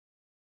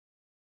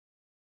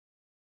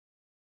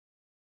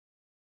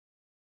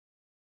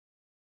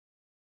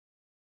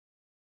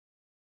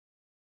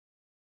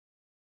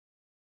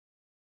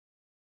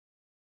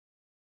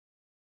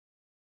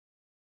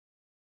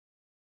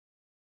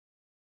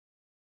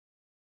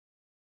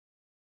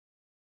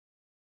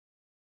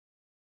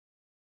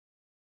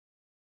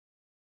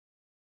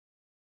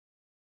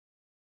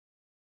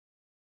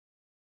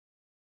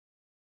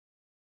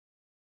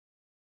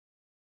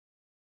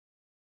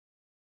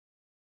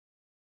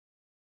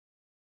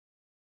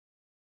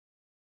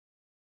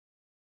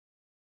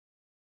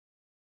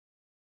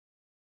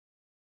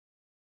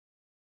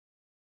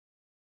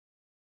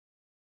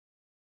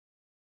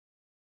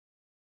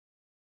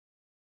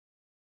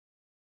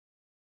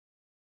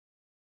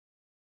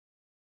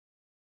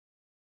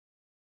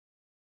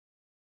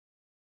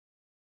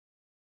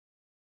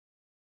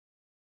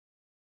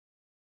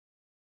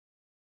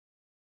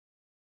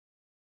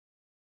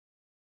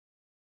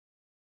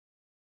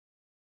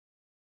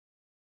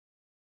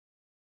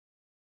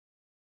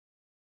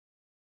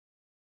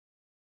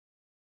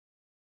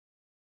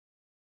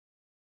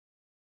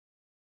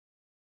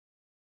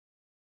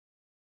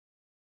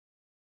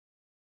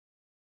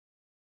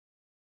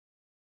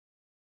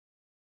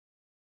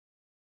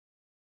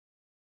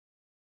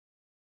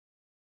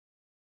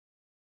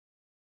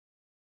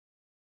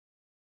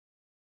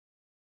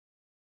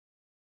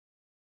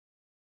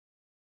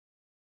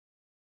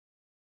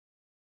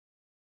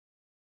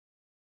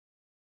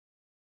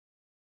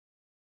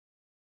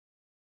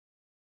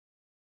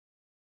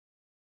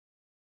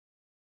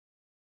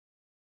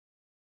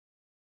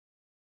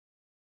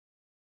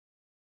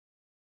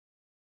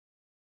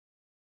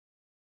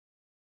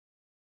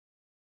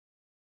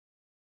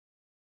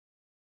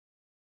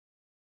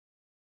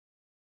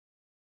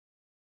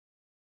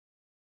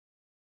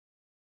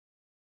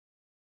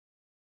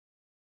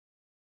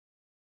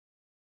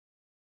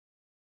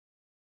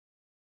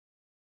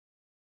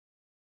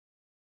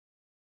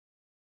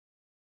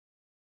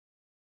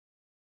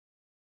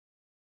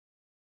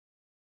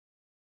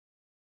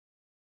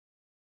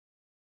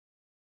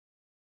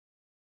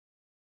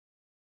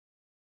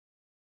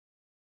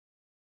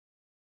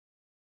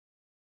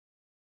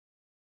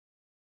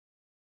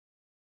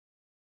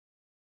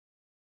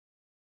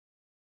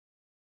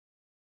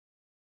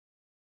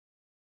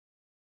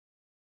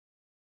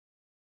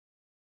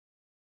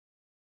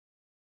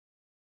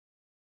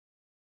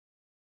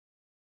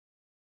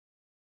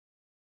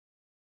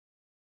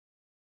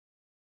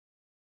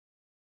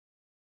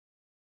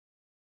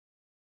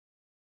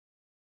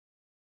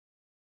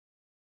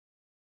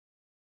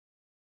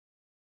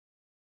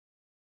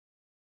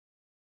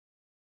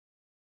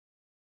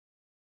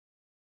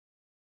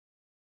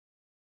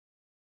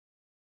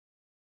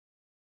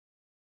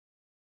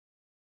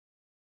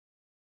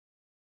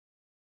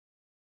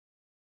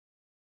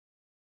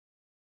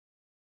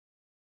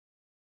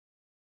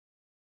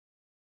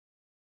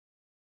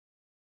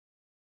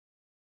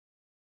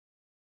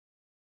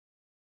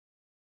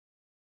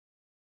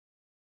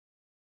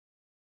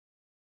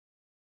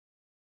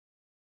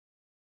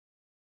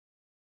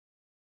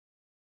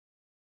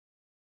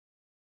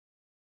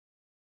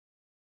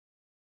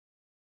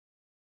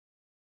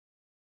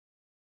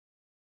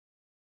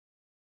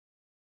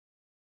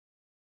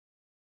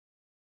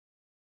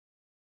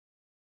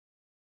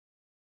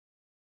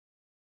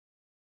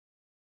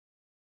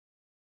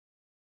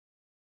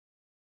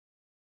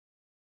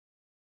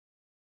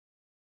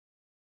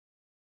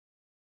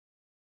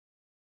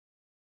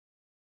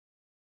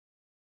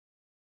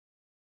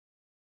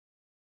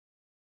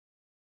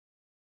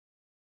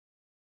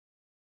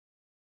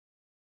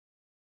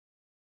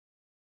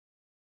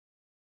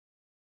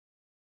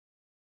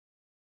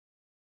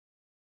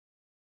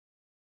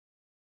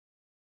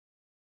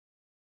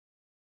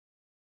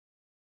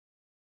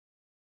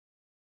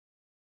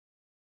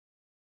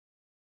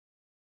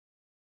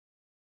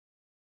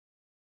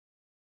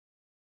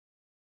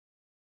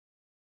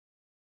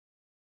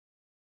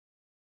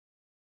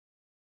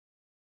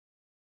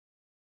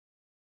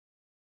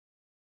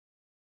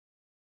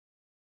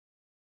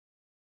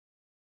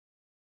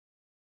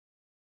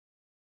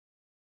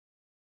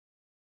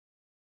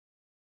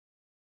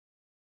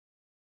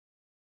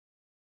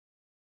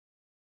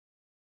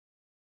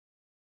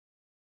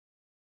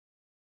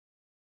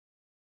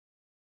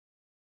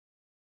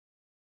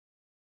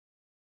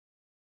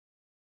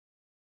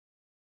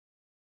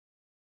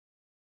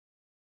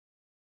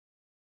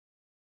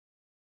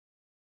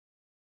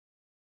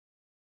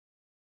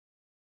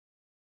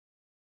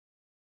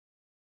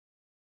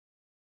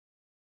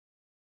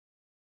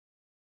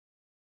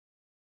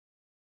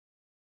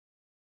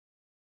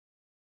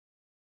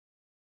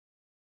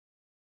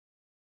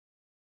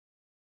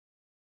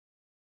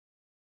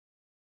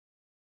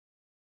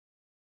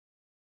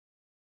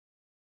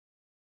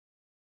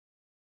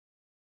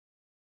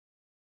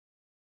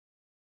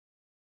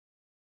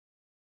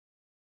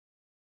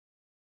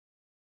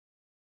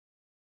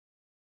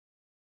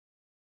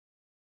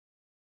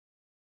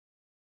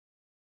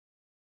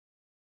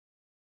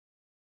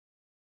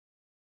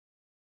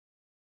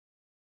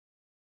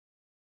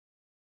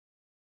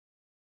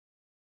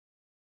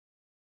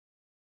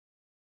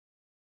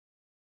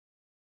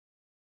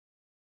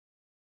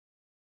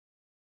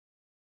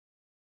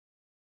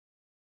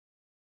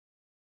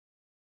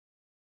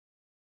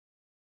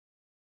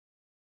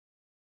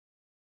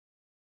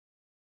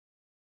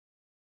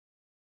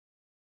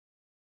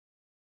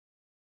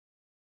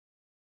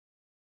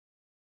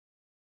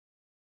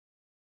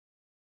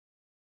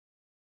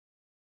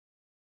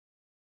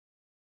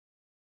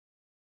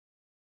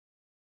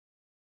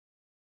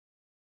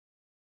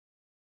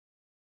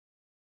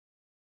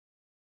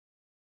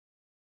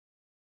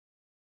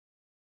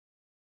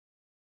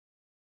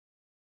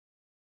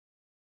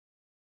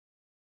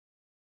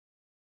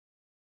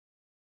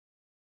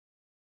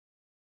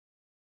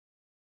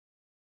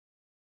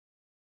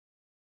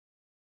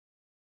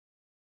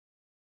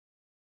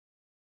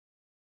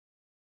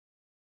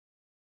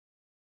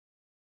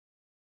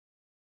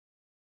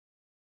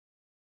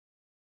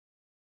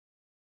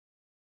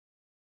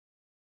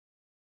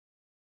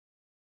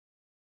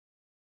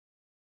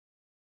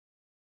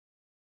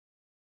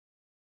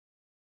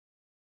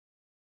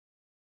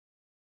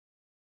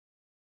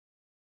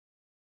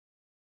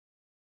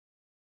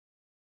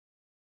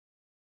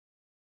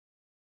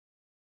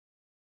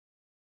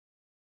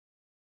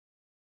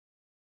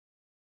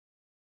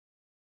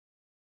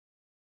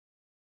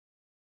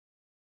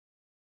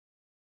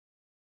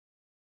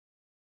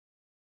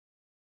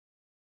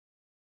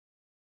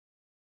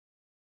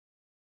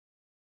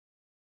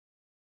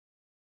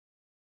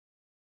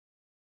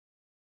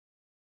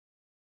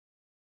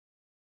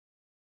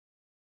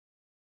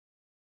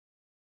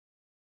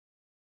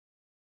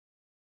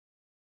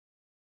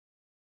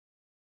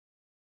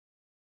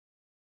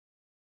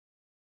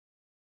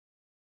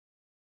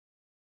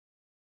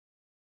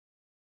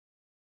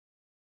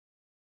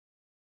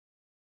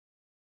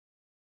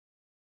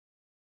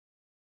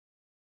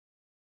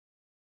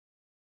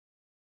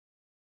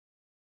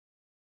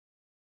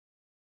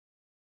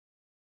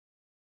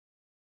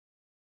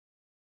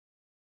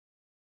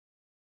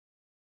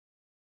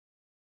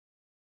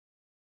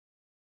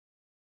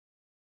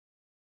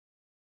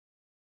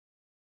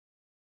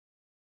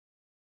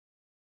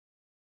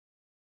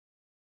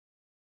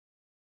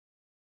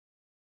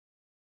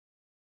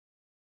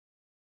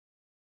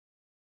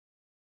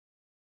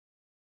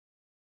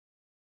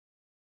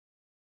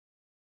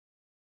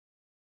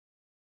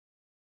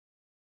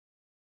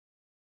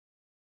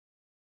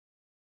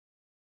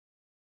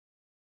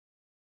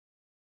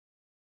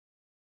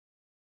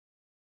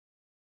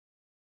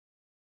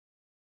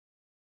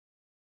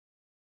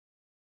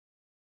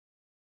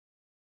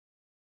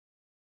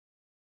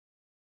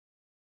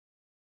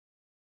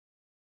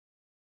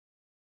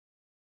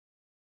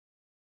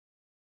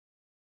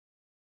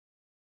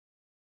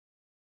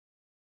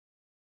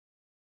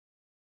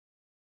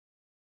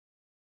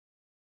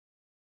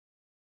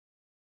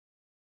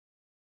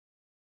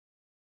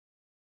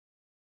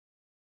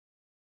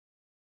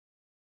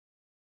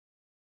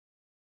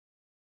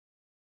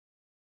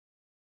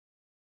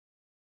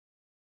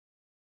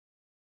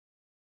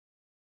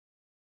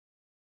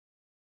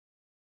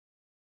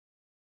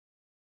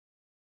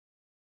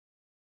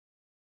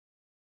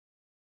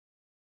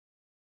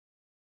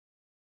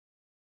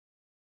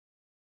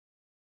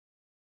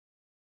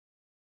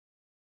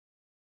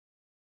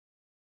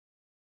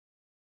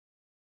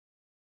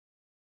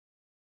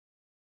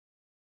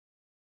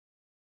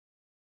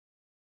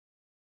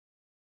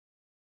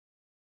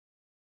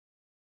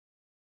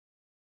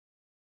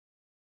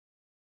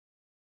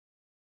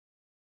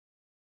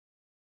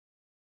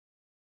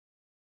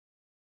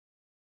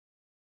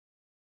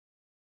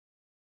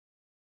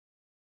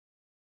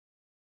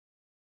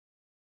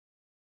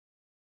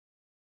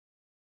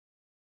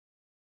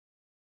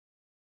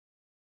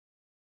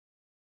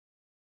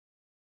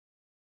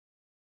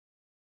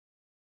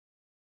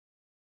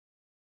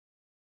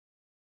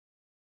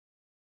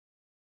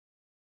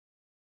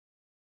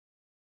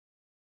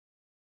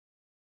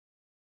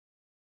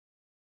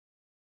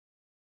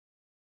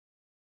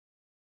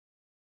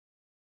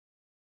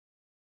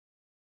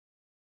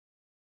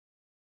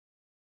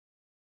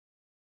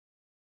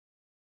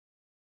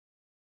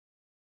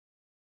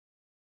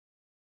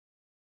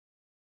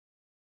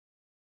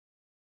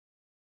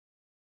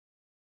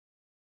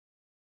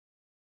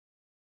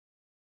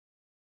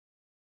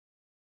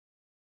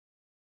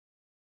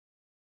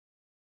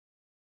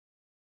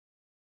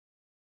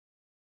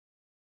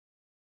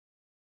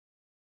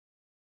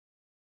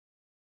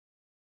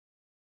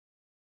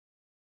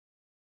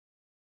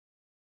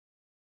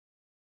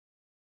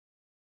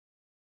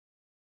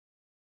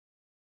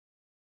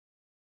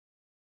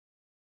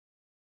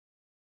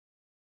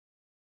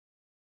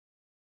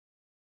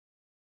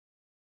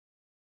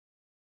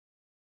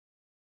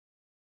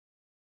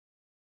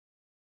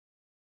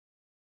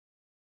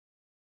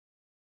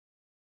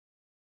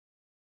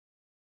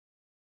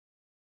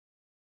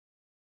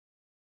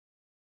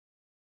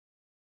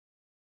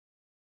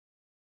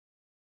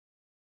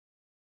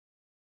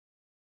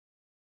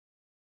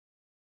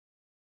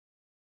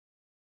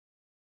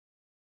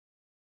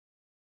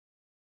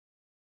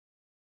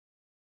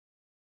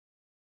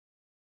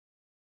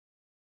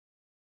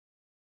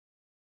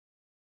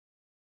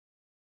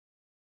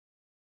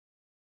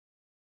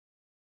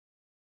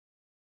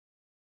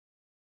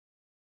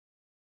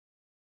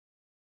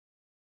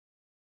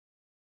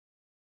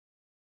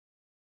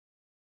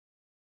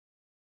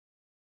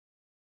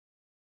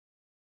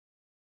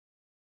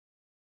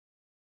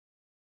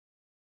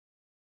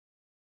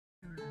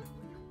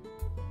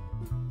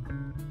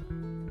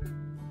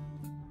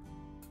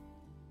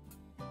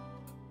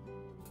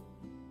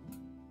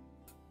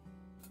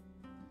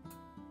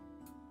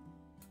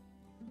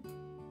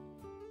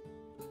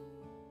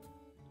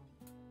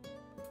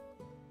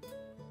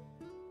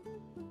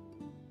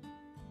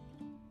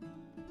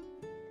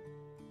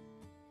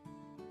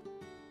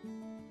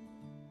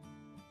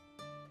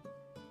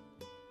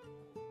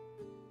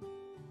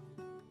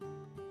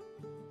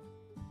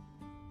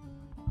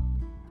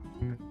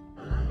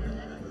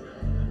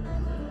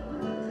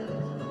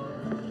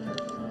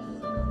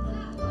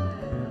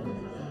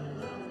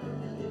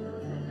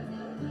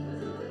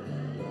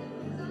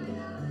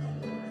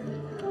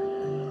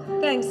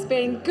Thanks,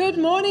 Ben. Good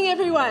morning,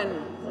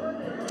 everyone.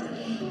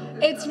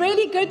 It's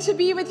really good to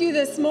be with you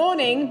this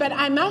morning, but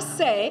I must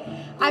say,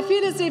 I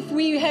feel as if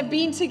we have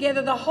been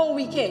together the whole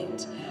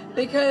weekend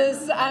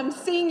because I'm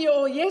seeing you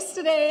all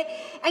yesterday.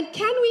 And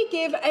can we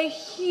give a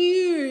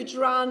huge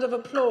round of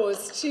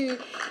applause to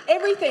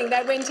everything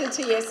that went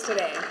into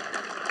yesterday?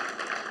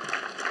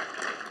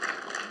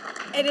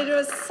 And it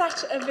was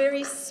such a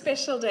very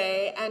special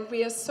day, and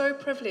we are so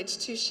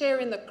privileged to share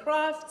in the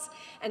crafts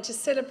and to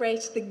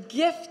celebrate the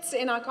gifts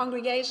in our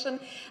congregation,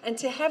 and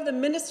to have the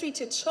ministry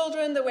to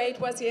children the way it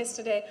was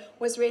yesterday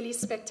was really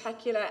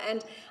spectacular.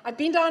 And I've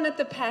been down at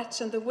the Patch,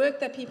 and the work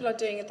that people are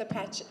doing at the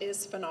Patch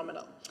is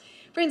phenomenal.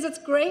 Friends, it's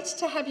great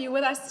to have you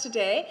with us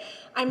today.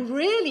 I'm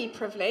really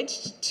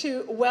privileged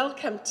to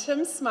welcome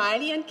Tim,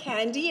 Smiley, and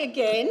Candy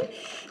again.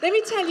 Let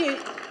me tell you,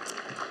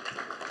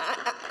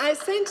 I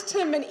sent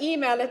Tim an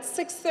email at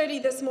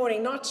 6:30 this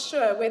morning, not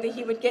sure whether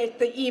he would get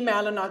the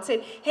email or not.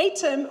 Said, hey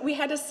Tim, we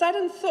had a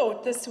sudden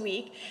thought this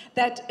week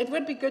that it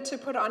would be good to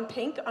put on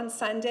pink on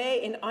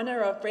Sunday in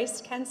honor of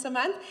Breast Cancer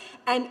Month,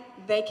 and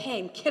they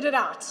came, kitted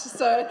out.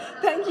 So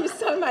thank you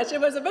so much. It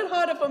was a bit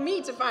harder for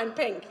me to find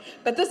pink,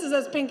 but this is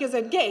as pink as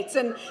it gets,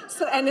 and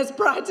as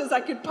bright as I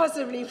could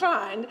possibly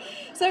find.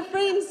 So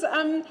friends,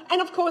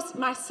 and of course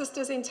my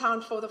sister's in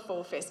town for the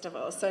Fall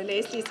Festival, so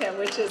Leslie's here,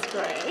 which is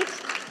great.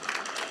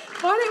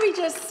 Why don't we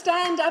just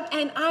stand up?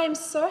 And I'm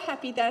so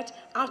happy that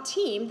our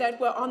team that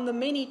were on the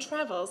many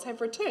travels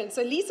have returned.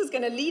 So Lisa's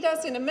going to lead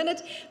us in a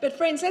minute. But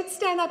friends, let's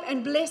stand up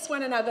and bless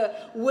one another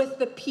with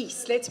the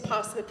peace. Let's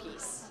pass the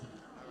peace.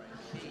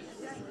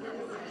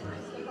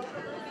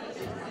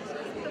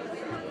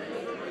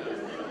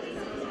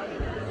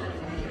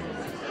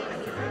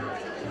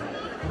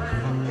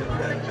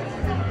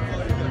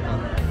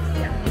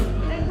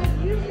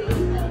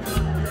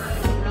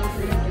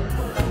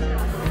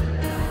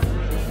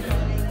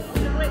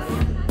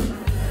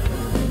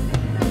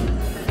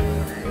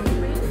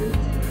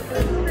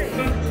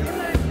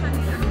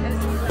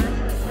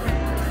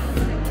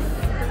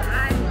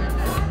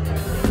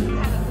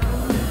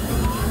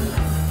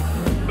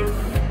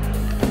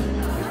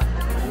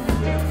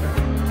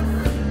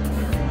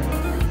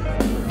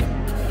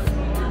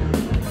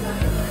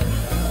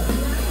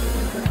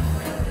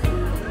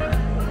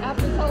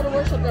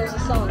 There's a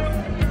song.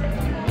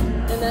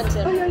 And that's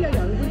it. Oh,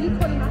 yeah. Will you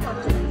call him up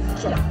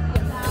afterwards? Sure.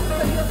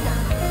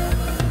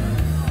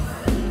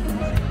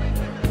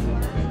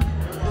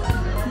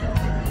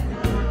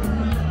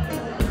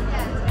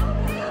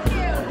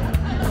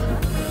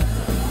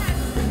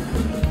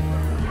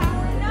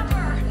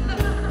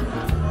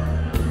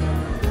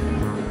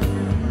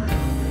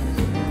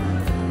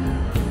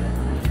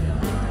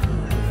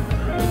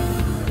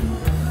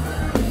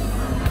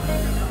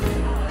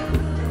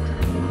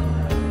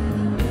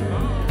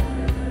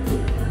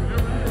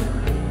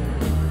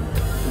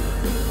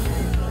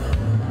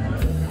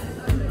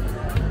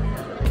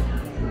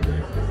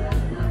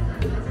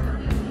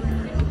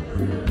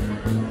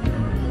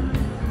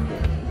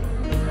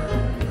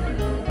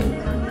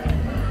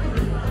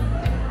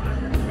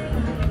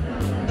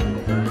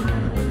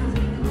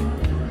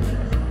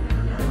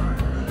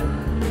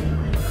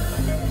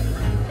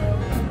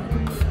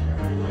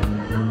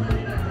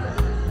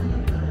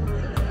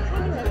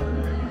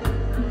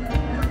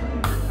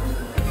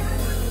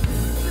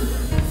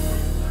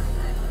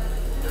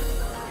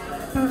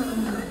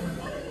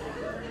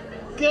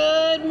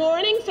 Good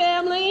morning,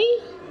 family.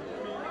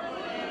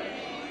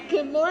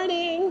 Good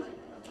morning.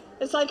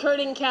 It's like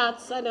herding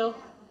cats, I know.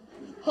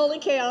 Holy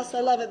chaos,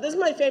 I love it. This is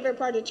my favorite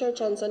part of church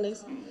on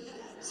Sundays.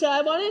 So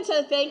I wanted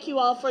to thank you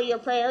all for your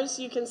prayers.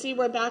 You can see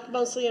we're back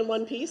mostly in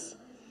one piece.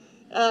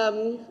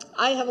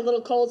 I have a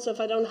little cold, so if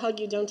I don't hug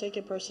you, don't take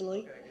it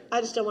personally.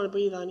 I just don't want to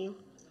breathe on you.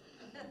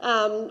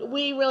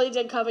 We really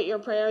did covet your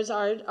prayers.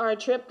 Our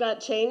trip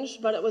got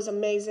changed, but it was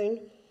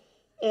amazing.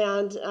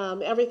 And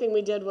everything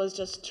we did was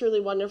just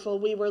truly wonderful.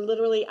 We were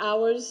literally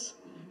hours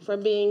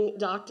from being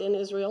docked in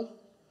Israel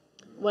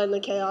when the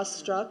chaos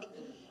struck.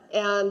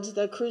 And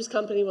the cruise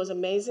company was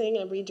amazing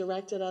and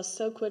redirected us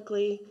so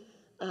quickly.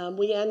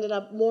 We ended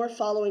up more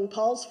following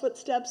Paul's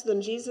footsteps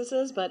than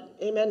Jesus's, but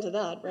amen to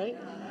that, right?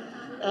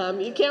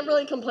 You can't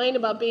really complain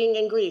about being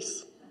in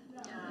Greece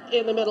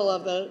in the middle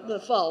of the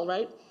fall,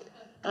 right?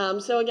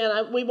 So again,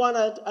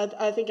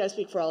 I think I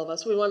speak for all of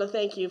us. We want to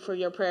thank you for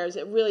your prayers.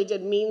 It really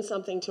did mean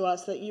something to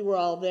us that you were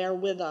all there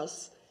with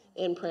us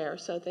in prayer.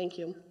 So thank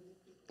you.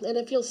 And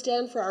if you'll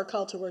stand for our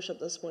call to worship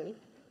this morning.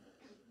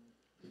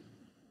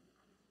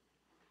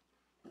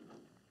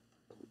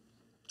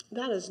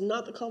 That is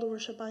not the call to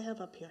worship I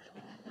have up here.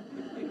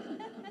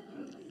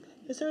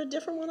 Is there a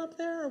different one up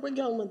there, or are we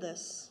going with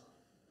this?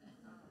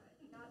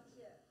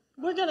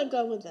 We're going to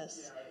go with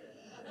this.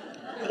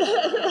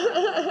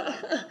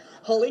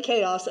 Holy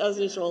chaos, as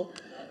usual.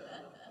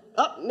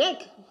 Oh,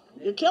 Nick,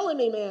 you're killing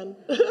me, man.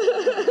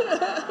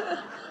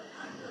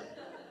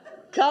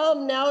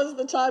 Come, now is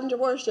the time to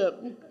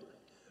worship.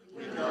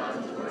 We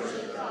come to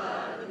worship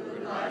God who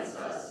invites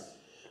us.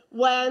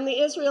 When the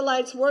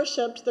Israelites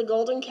worshipped the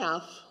golden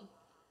calf,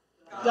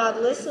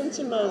 God listened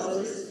to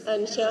Moses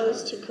and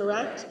chose to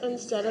correct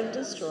instead of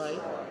destroy.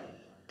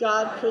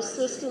 God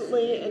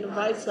persistently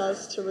invites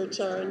us to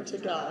return to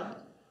God.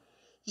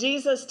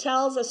 Jesus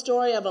tells a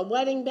story of a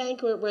wedding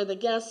banquet where the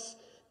guests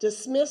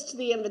dismissed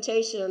the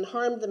invitation and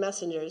harmed the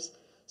messengers.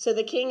 So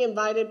the king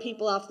invited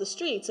people off the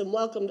streets and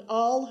welcomed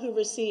all who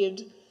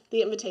received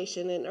the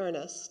invitation in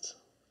earnest.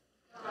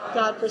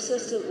 God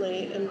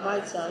persistently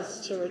invites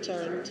us to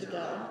return to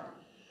God.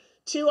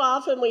 Too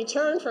often we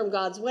turn from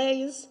God's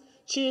ways,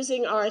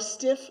 choosing our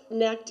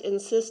stiff-necked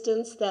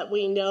insistence that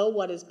we know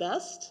what is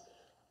best.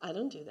 I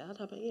don't do that.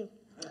 How about you?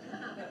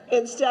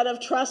 Instead of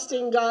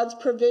trusting God's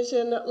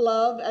provision,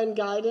 love, and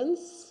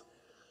guidance.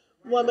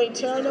 When we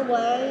turn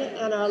away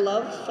and our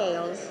love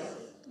fails,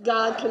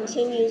 God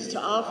continues to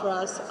offer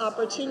us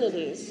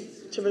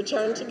opportunities to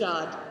return to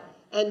God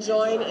and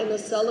join in the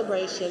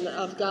celebration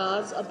of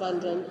God's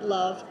abundant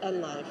love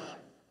and life.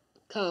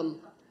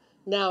 Come,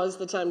 now is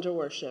the time to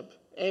worship.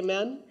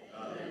 Amen?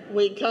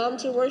 We come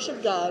to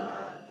worship God,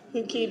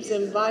 who keeps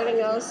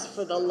inviting us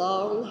for the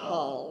long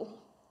haul.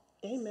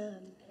 Amen.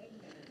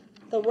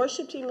 The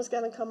worship team is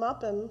going to come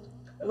up and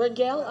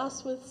regale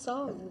us with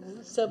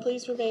song. So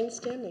please remain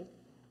standing.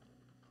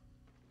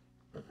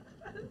 The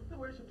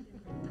worship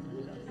team.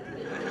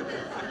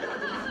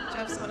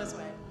 Jeff's on his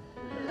way.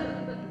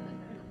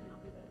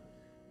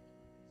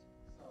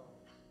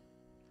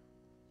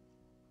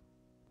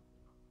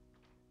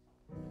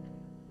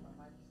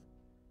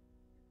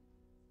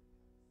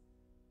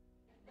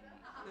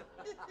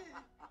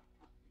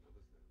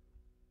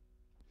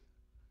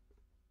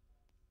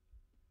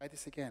 Try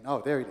this again.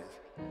 Oh, there it is.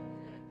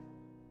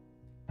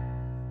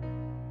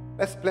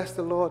 Let's bless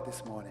the Lord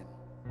this morning.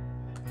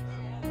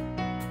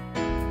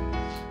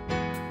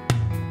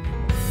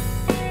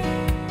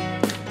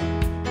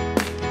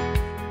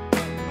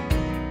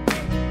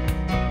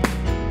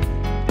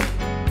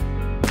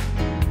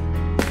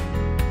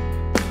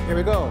 Here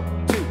we go.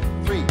 2,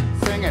 3,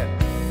 sing it.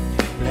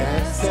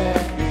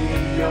 Blessed be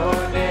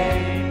your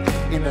name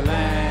in the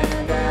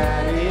land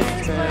that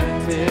is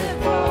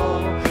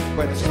plentiful,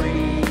 where the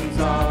streams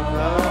of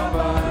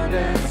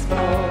abundance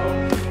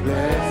flow.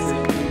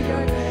 Blessed be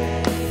your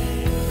name.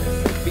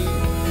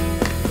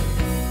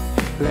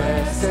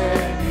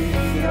 Blessed be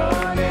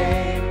your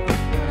name.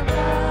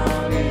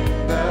 Down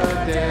in the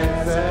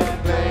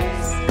desert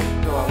place,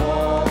 though I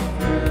walk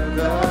through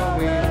the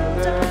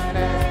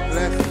wilderness.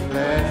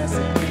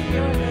 Blessed be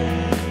your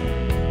name.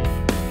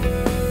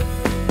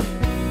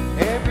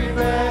 Every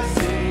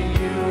blessing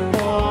you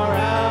pour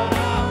out,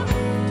 I'll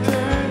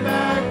turn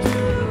back to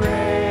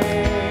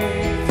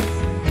praise.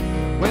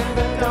 When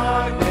the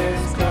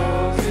darkness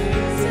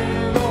closes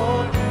in,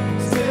 Lord,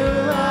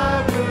 still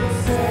I will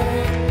say,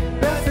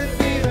 blessed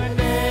be the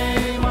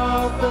name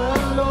of the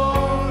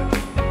Lord.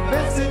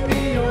 Blessed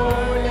be your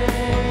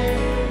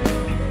name.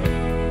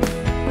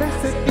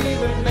 Blessed be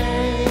the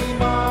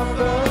name of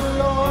the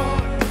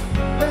Lord.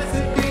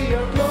 Blessed be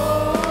your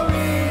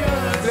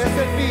glorious.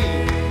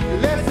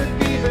 Blessed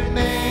be the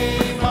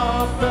name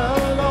of the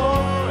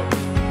Lord.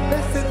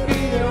 Blessed be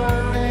your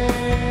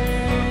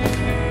name.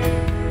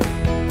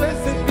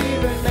 Blessed be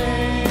the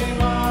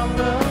name of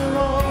the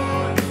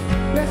Lord.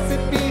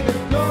 Blessed be the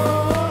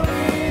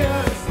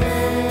glorious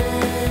name.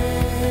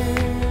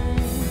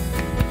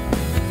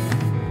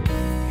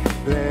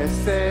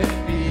 Blessed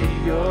be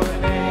your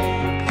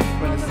name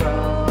when the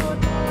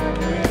sun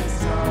is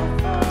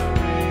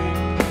suffering,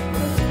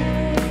 when the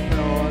pain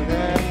or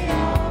the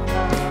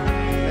offering.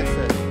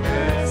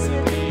 Blessed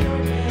be your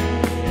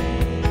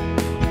name.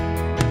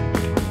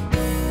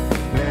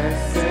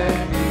 Blessed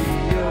be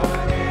your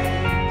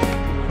name.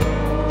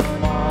 Road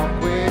marked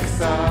with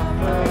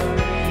suffering,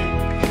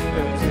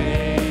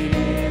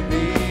 containing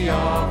the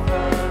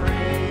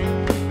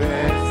offering.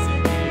 Blessed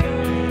be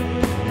your name.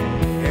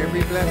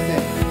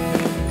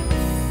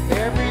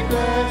 Every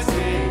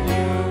blessing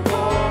you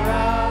pour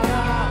out,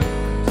 I'll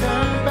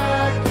turn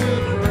back to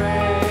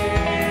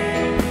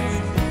praise.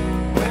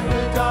 When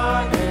the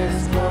darkness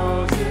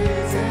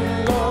closes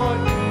in, Lord,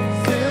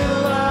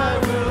 still I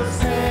will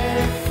say,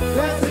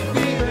 blessed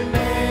be the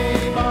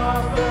name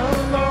of the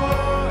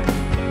Lord.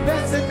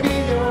 Blessed be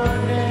your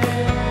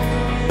name.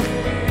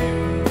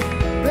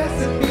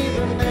 Blessed be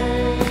the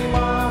name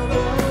of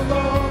the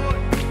Lord.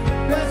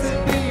 Blessed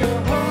be your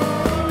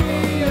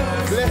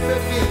glorious.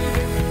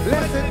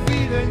 Blessed be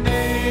the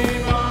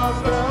name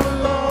of the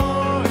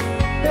Lord.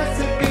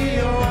 Blessed be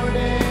your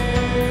name.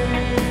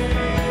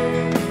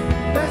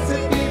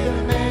 Blessed be the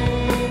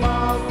name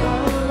of the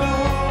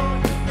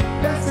Lord.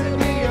 Blessed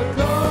be your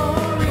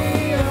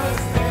glorious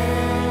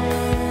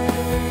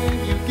name.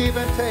 You give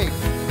and take.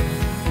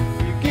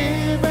 You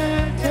give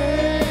and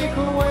take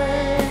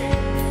away.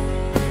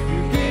 You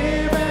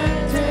give and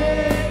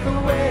take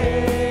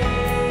away.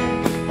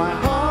 My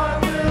heart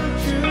will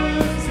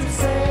choose to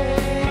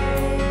say,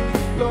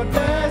 Lord,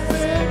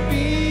 blessed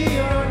be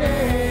your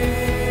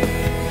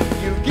name.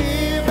 You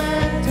give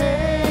and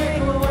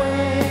take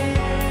away.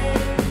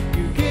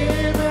 You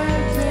give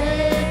and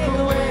take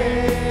away.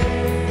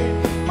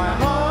 My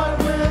heart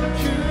will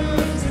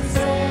choose to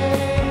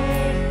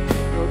say,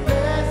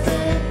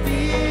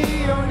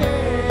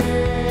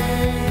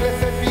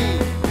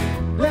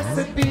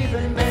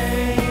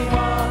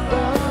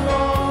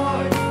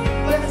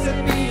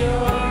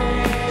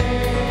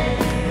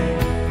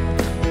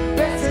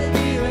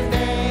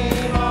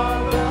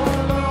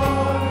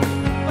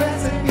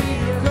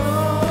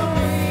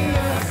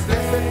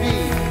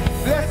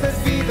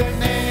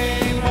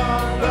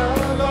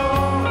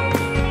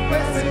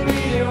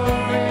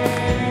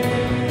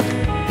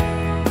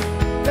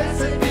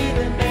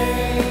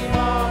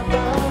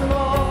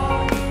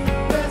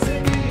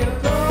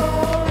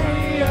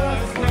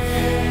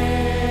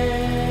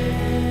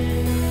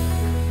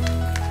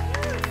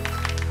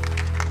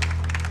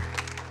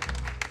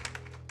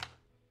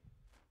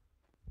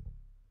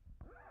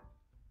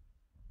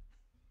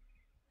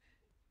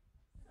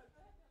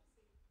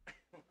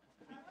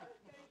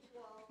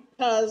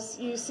 because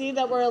you see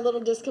that we're a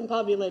little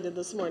discombobulated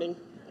this morning,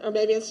 or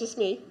maybe it's just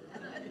me.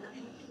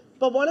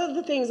 But one of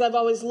the things I've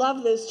always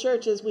loved this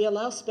church is we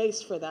allow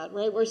space for that,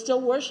 right? We're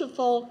still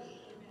worshipful,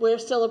 we're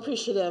still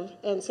appreciative,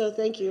 and so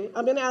thank you.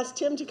 I'm going to ask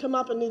Tim to come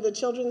up and do the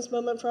children's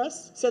moment for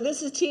us. So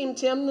this is Team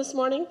Tim this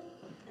morning.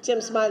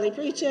 Tim Smiley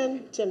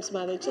preaching, Tim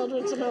Smiley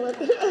children's moment.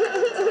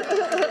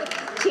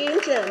 Team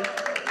Tim.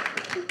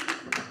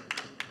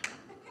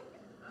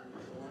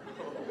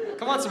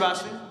 Come on,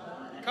 Sebastian.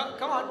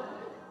 Come on.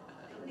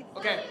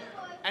 Okay.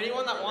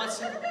 Anyone that wants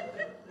to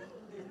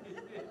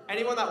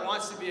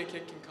be a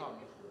kid can come.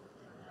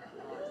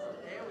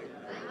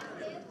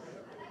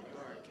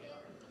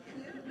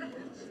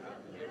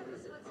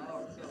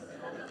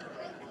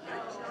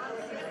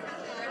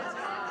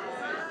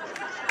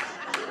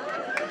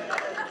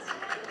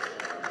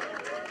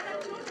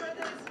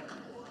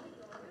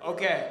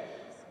 Okay,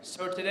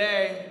 so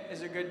today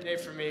is a good day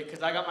for me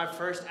because I got my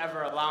first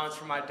ever allowance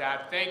from my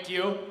dad. Thank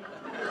you.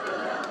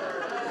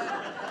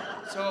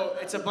 So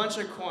it's a bunch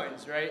of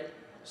coins, right?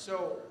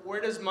 So where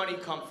does money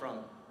come from?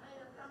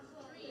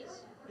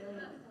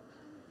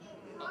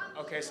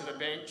 Okay, so the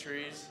bank,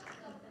 trees.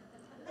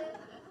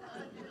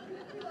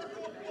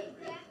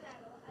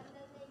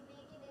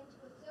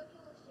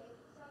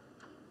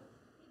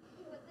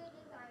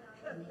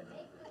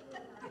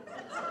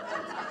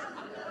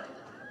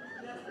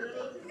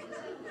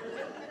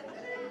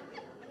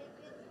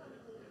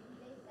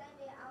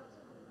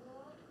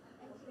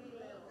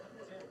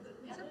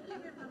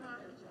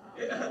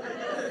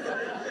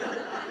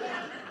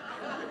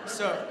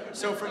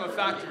 So from a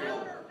factory.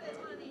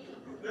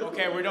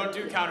 Okay, we don't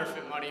do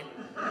counterfeit money.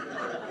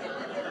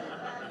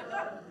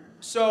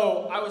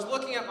 So I was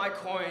looking at my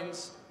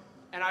coins,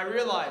 and I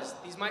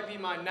realized these might be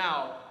mine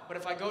now, but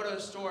if I go to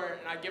the store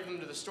and I give them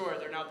to the store,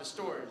 they're now the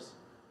store's.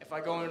 If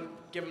I go and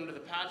give them to the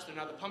patch, they're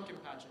now the pumpkin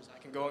patches. I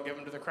can go and give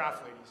them to the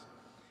craft ladies.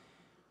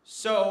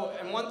 So,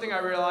 and one thing I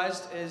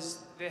realized is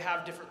they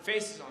have different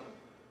faces on them,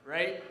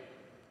 right?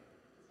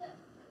 And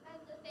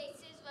the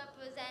faces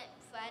represent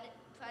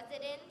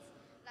presidents,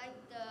 like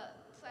the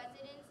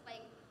presidents,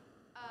 like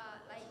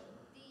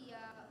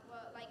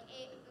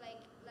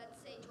let's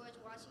say George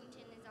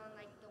Washington is on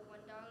like the $1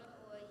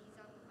 or he's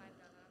on the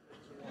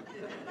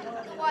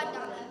 $5. The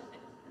 $1.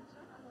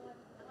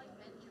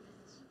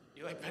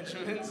 You like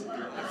Benjamins? I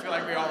feel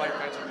like we all like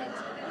Benjamins.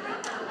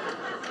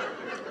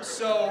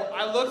 So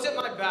I looked at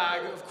my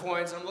bag of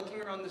coins, and I'm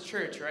looking around the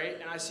church, right?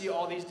 And I see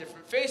all these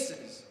different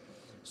faces.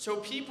 So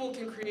people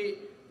can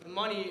create the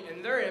money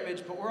in their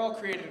image, but we're all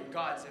created in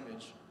God's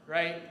image,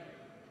 right?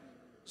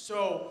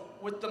 So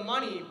with the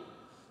money,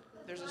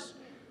 there's a...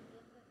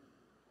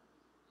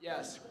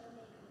 Yes,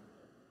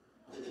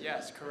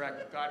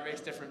 correct. God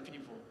makes different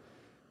people.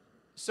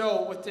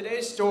 So with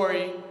today's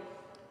story,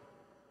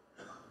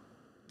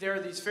 there are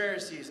these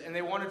Pharisees, and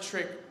they want to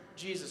trick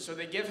Jesus. So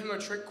they give him a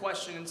trick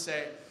question and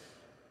say,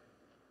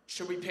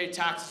 should we pay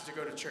taxes to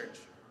go to church?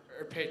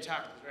 Or pay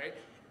taxes, right?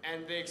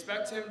 And they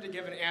expect him to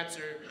give an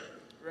answer,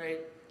 right?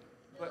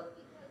 But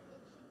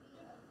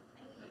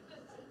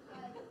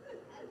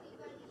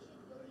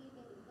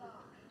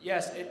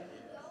yes,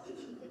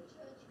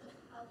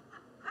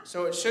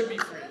 so it should be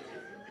free.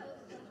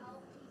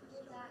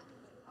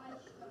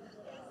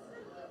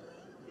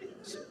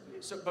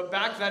 But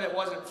back then it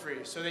wasn't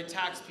free, so they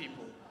taxed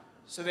people.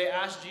 So they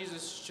asked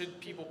Jesus, should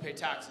people pay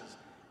taxes?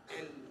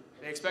 And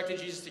they expected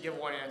Jesus to give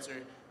one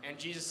answer, and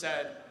Jesus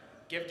said,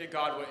 give to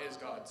God what is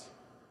God's.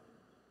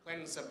 Plain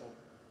and simple.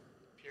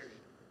 Period.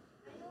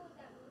 I know what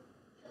that means.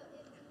 So it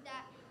means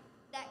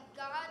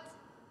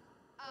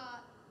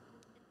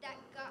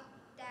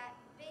that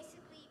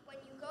basically when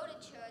you go to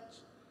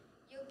church,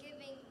 you're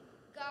giving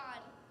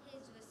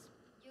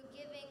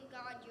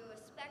God your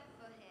respect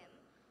for him.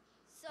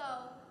 So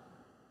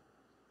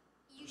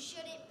you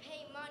shouldn't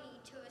pay money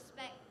to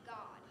respect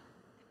God.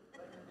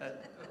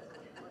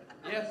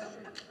 Yes.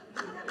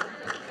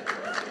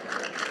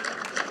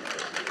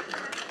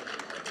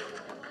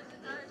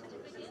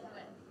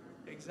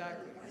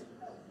 Exactly.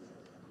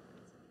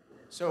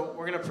 So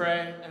we're going to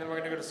pray, and then we're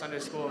going to go to Sunday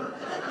school. We're going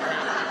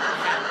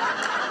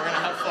to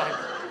have fun.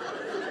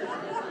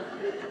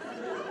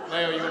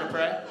 Leo, you want to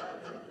pray?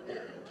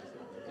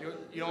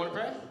 You don't want to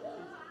pray?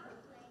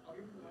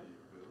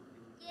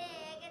 Yeah,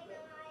 I get the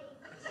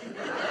mic.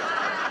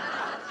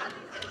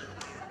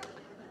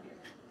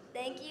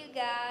 Thank you,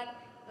 God,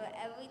 for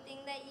everything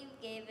that you've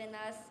given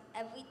us,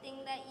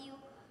 everything that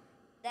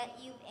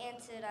you've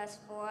answered us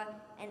for,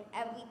 and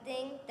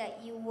everything that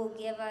you will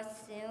give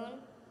us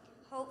soon.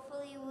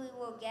 Hopefully we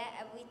will get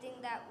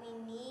everything that we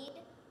need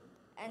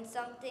and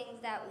some things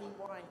that we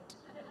want.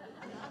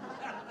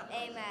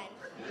 Amen.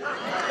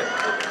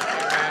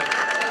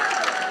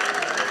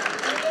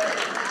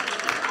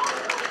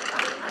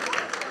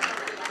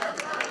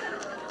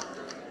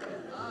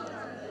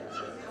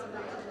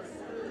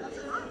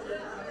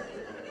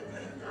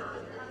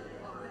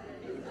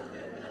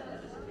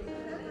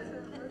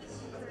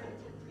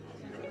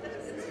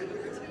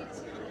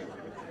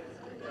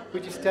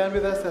 Would you stand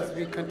with us as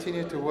we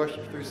continue to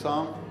worship through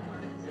song?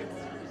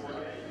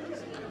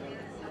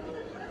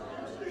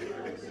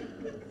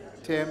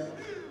 Tim,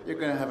 you're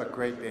going to have a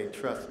great day,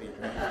 trust me.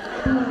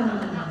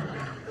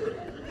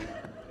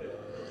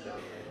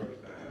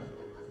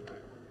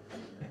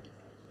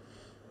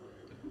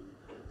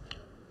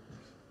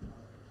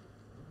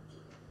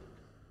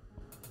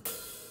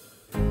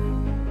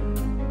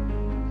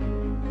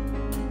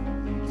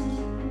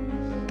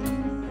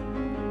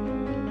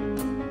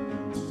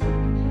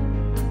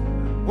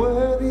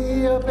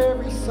 Worthy of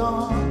every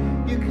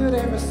song you could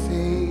ever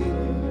sing,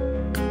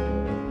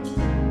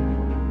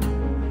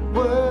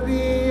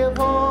 worthy of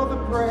all the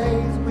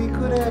praise we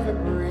could ever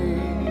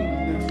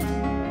bring,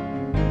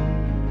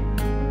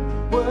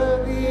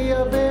 worthy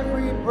of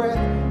every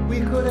breath we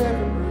could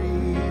ever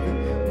breathe.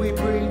 We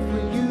breathe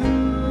for you.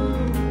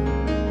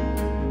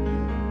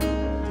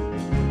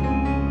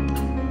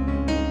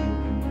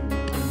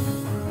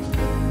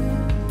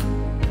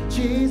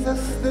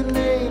 Jesus, the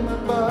name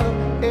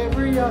above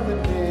every other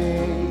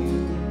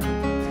name.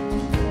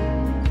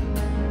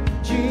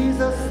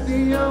 Jesus,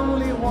 the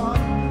only one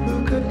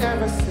who could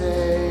ever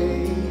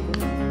save.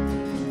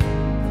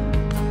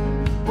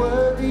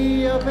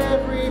 Worthy of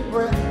every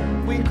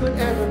breath we could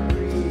ever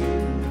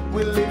breathe.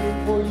 We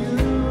live for you.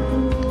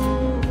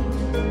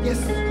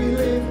 Yes, we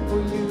live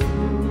for you.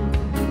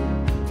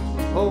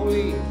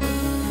 Holy,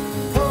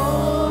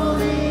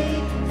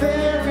 holy,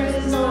 there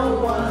is no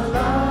one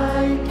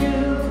like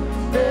you.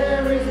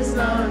 There is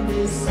none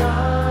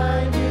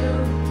beside you.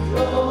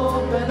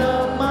 Open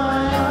up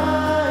my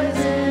eyes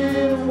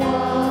in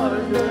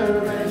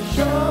wonder and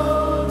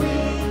show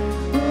me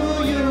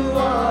who you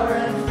are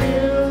and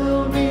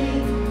fill me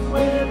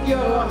with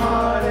your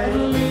heart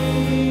and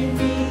lead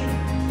me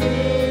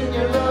in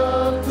your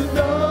love to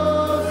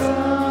those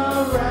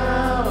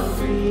around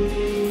me.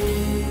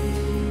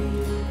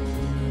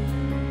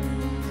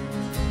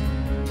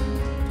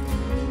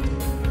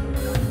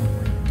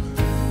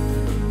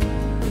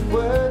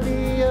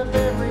 Worthy of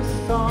every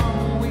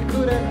song we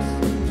could ever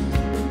sing,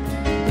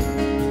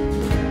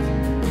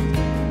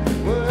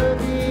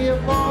 worthy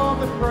of all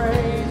the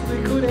praise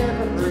we could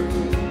ever bring,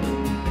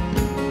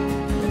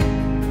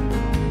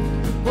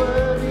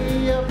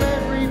 worthy of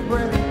every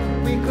breath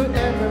we could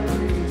ever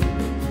breathe.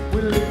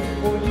 We live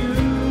for you,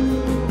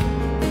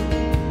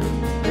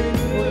 live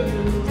for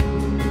you.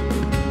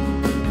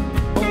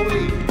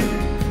 Holy,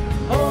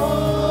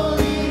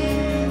 holy,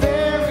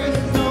 there is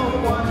no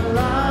one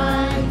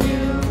like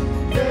you.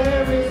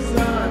 There is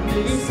none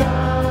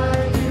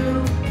beside you.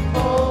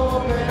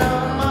 Open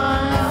up my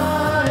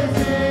eyes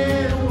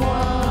in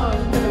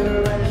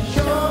wonder and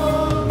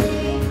show me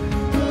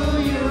who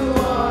you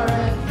are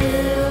and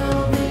fill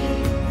me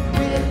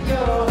with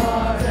your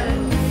heart and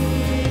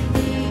lead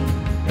me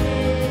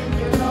in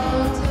your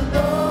love to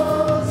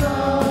those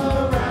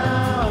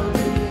around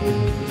me.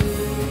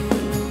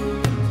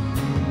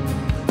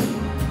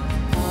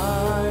 I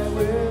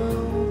will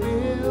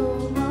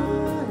build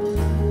my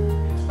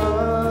life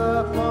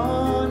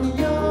upon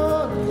your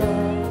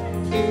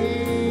love.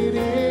 It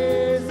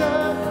is a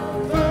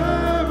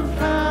firm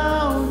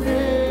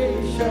foundation.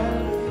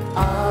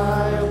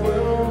 I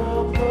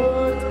will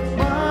put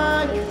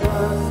my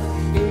trust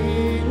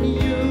in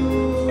you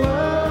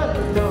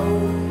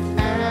alone,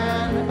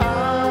 and I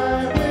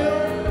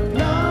will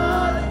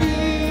not be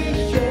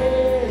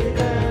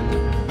shaken.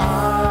 I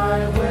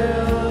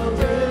will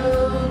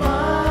build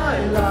my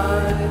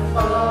life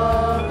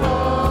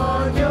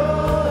upon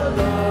your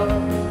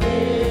love.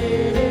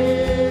 It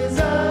is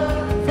a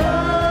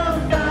firm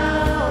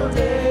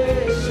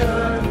foundation.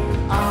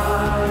 I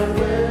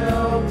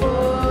will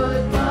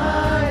put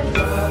my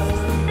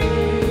trust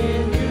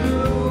in you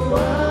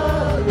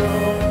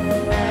alone,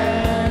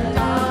 and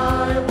I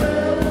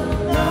will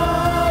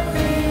not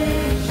be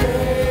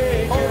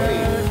shaken.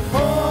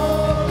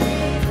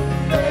 Holy,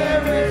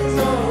 there is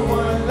no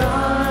one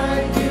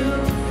like you.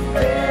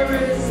 There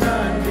is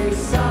none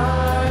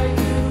beside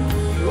you.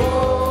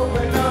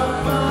 Open up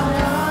my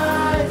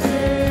eyes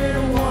in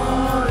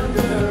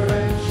wonder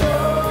and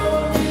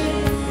show me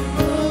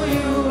who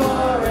you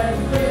are and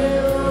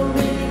fill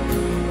me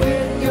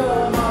with your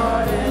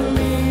heart and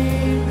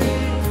lead me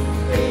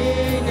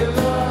in your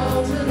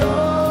love to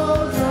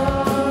those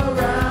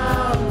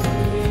around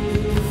me.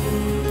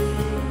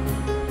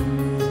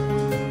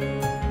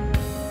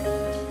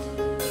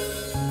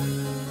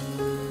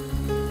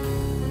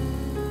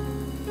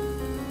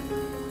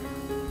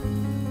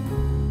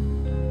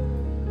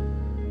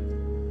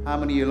 How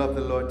many of you love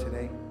the Lord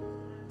today?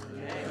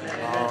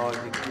 Oh,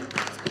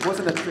 it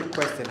wasn't a trick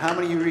question. How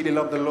many of you really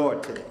love the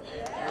Lord today?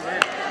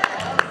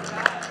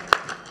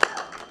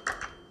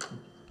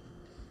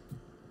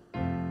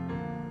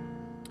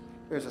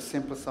 Here's a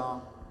simple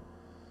song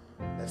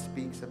that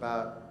speaks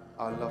about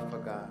our love for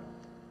God.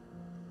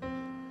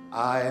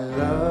 I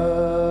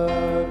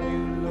love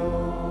you,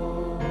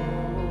 Lord,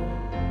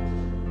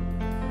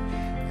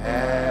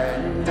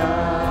 and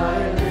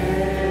I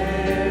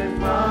lift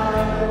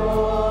my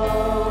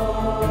voice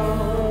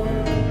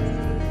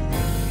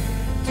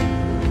to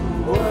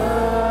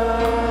worship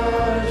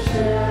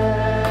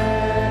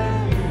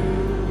you,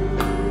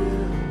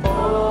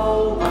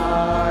 oh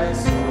my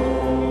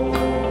soul.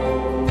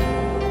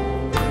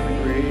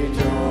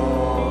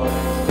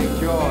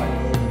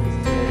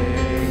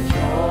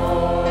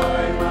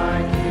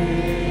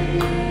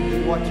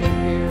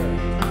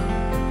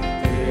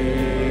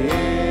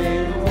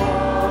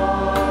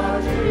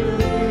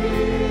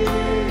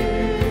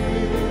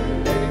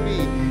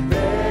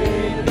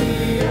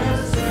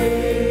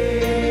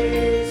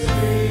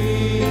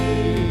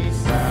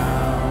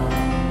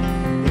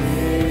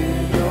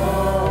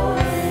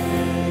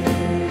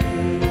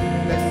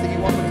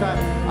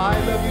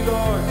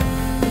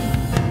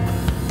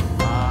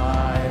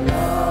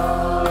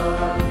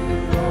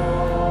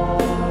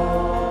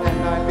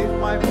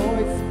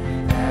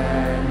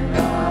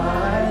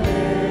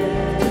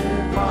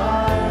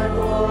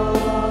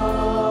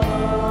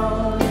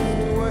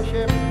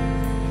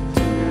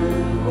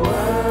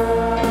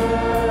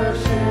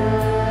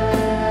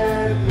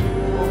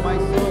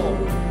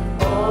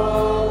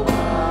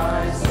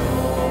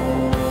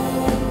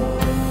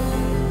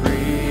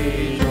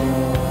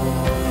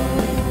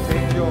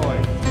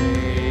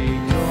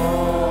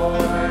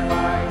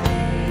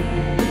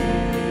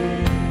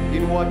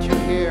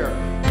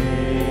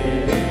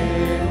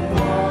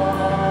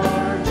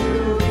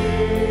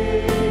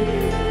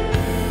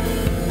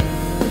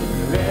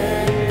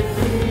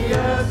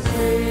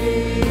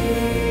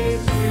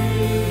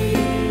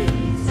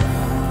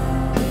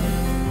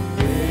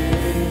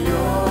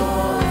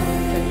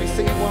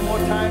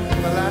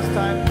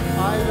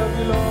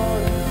 you,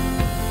 Lord.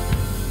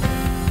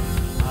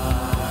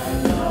 I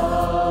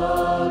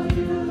love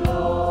you,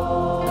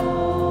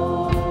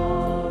 Lord,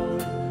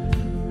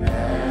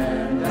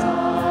 and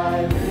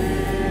I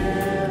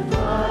lift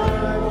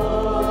my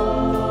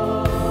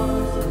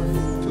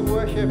voice to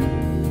worship.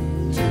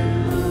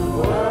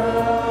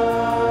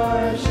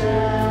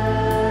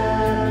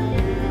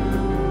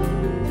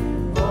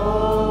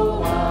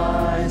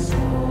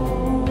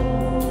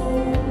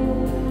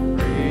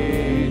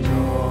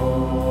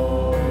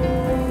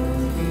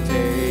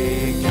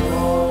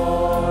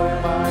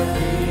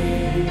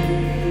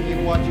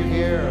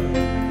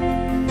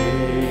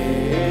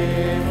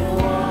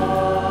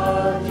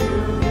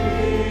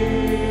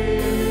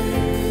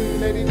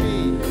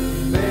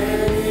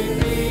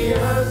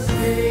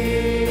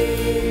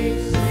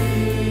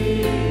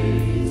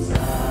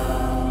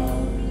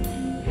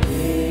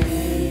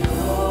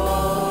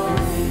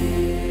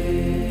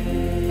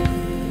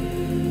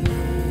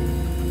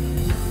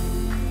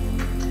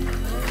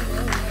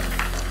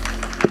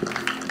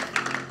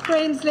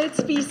 Friends,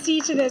 let's be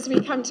seated as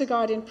we come to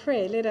God in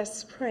prayer. Let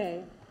us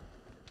pray.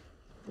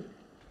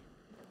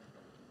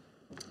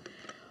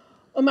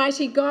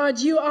 Almighty God,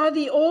 you are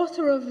the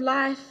author of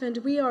life, and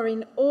we are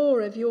in awe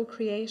of your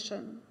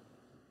creation.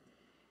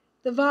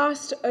 The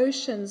vast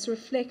oceans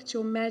reflect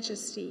your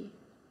majesty,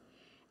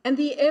 and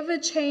the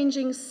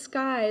ever-changing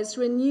skies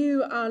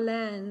renew our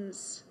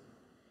lands.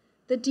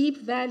 The deep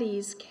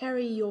valleys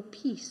carry your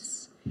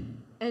peace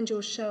and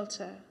your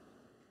shelter.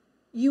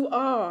 You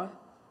are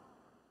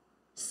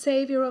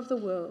Savior of the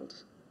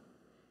world,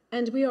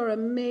 and we are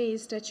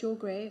amazed at your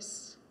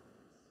grace.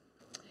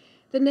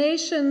 The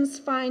nations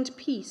find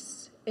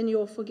peace in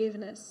your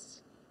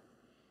forgiveness.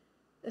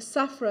 The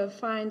sufferer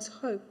finds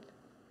hope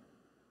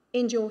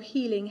in your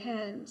healing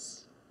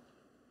hands.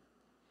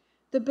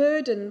 The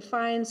burden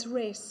finds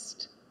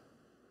rest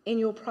in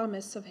your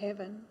promise of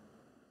heaven.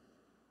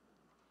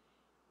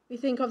 We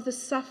think of the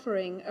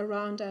suffering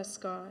around us,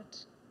 God.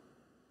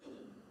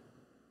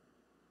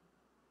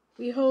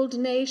 We hold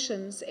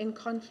nations in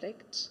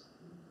conflict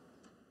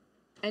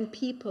and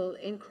people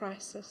in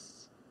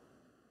crisis.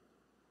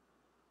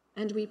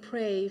 And we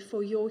pray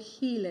for your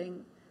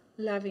healing,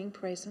 loving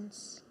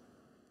presence.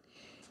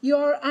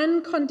 Your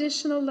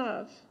unconditional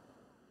love,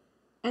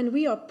 and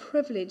we are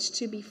privileged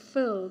to be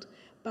filled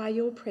by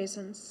your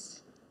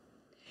presence.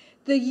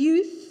 The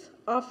youth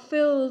are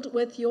filled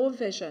with your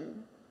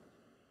vision,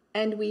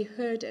 and we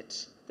heard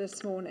it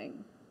this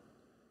morning.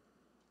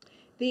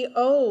 The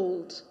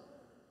old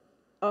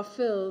are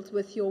filled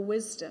with your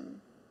wisdom,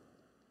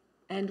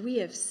 and we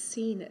have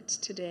seen it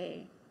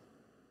today.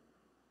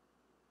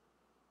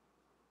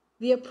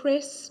 The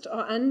oppressed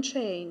are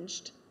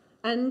unchained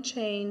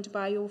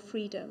by your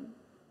freedom.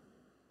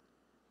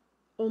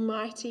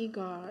 Almighty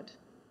God,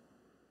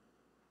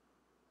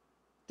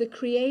 the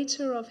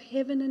creator of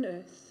heaven and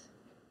earth,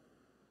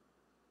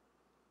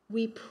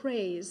 we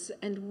praise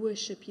and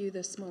worship you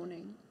this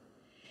morning.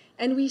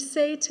 And we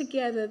say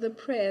together the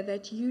prayer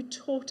that you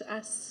taught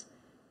us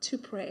to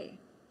pray.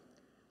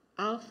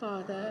 Our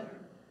Father,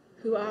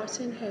 who art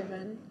in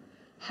heaven,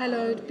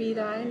 hallowed be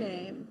thy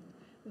name.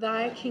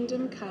 Thy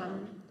kingdom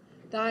come,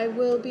 thy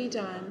will be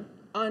done,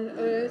 on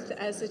earth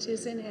as it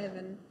is in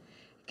heaven.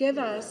 Give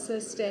us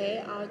this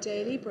day our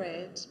daily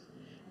bread,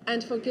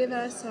 and forgive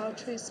us our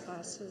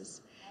trespasses,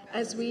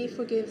 as we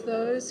forgive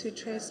those who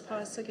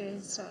trespass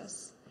against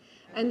us.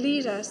 And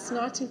lead us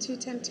not into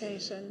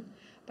temptation,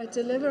 but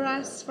deliver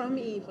us from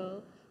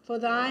evil. For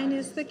thine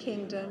is the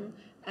kingdom,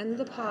 and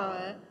the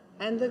power,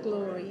 and the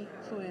glory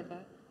forever.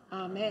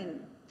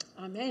 Amen.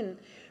 Amen.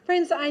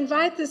 Friends, I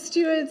invite the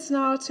stewards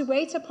now to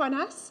wait upon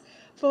us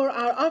for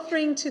our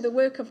offering to the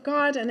work of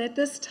God. And at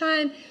this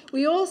time,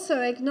 we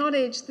also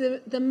acknowledge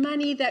the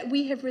money that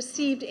we have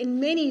received in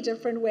many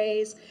different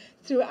ways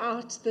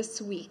throughout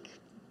this week.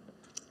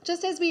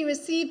 Just as we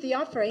receive the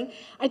offering,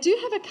 I do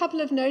have a couple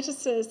of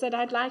notices that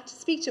I'd like to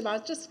speak to you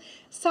about, just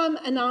some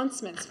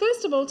announcements.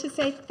 First of all, to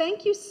say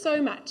thank you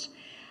so much.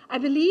 I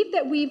believe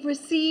that we've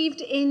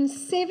received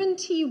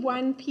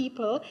 71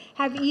 people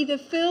have either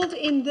filled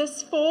in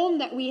this form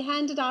that we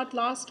handed out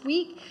last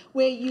week,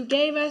 where you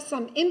gave us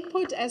some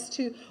input as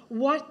to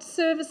what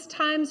service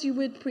times you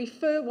would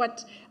prefer,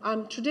 what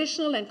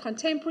traditional and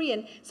contemporary,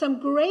 and some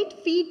great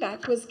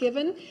feedback was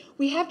given.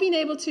 We have been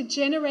able to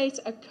generate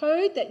a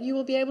code that you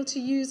will be able to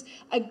use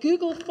a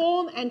Google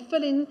form and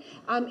fill in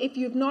if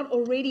you've not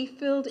already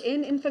filled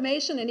in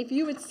information. And if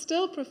you would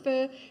still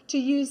prefer to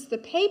use the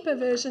paper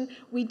version,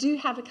 we do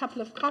have a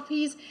couple of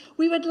copies.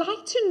 We would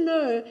like to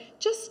know,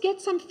 just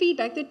get some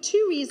feedback. There are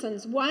two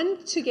reasons.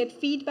 One, to get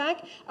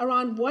feedback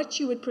around what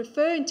you would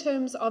prefer in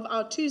terms of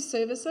our two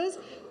services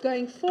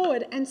going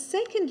forward. And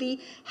secondly,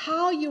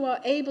 how you are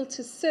able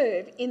to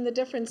serve in the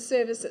different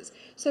services.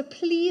 So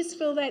please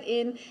fill that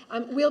in.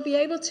 We'll be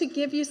able to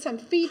give you some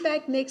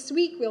feedback next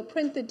week. We'll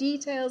print the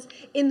details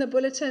in the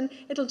bulletin.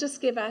 It'll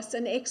just give us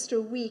an extra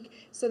week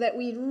so that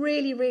we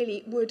really,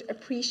 really would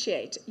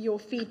appreciate your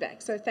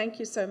feedback. So thank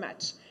you so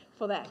much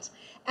for that.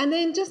 And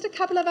then just a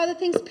couple of other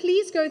things.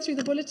 Please go through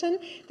the bulletin.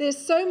 There's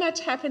so much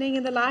happening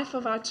in the life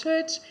of our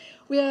church.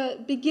 We are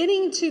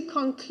beginning to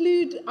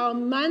conclude our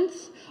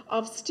month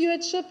of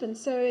stewardship, and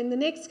so in the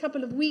next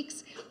couple of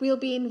weeks, we'll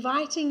be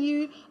inviting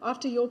you,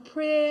 after your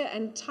prayer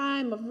and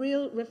time of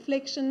real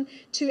reflection,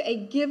 to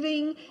a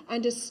giving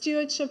and a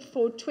stewardship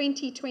for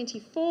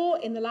 2024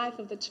 in the life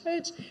of the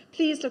church.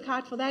 Please look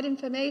out for that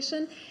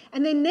information.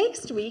 And then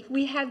next week,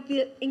 we have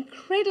the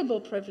incredible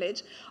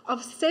privilege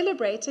of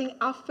celebrating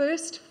our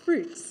first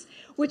fruits,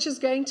 which is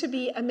going to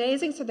be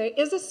amazing. So there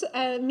is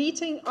a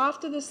meeting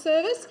after the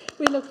service.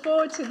 We look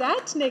forward to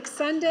that next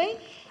Sunday.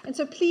 And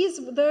so please,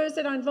 those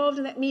that are involved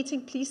in that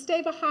meeting, please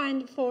stay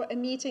behind for a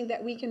meeting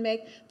that we can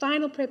make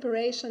final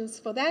preparations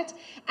for that.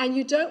 And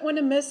you don't want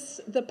to miss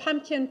the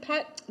pumpkin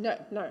patch. No.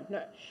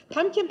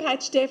 Pumpkin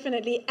patch,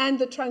 definitely, and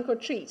the trunk or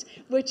treat,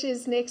 which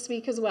is next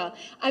week as well.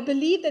 I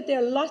believe that there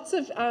are lots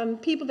of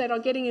people that are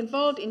getting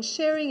involved in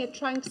sharing a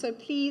trunk, so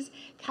please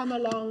come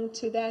along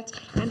to that.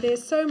 And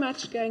there's so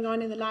much going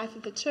on in the life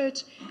of the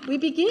church. We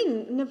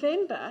begin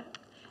November,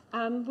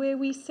 where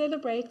we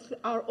celebrate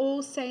our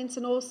All Saints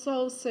and All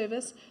Souls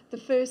service, the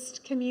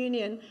first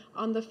communion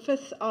on the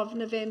 5th of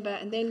November,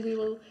 and then we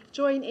will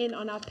join in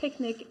on our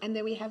picnic, and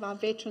then we have our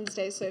Veterans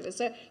Day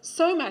service.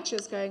 So much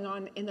is going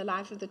on in the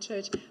life of the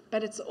church,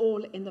 but it's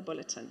all in the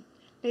bulletin.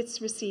 Let's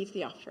receive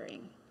the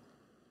offering.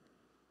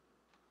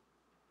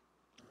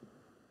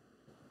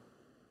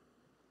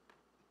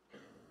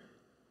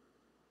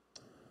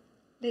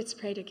 Let's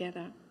pray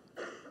together.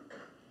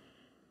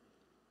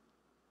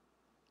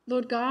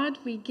 Lord God,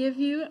 we give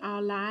you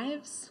our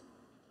lives,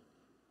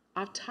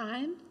 our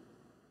time,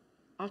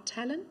 our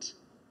talent,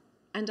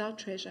 and our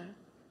treasure.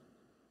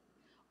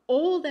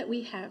 All that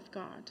we have,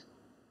 God,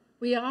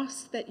 we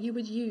ask that you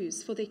would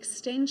use for the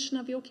extension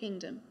of your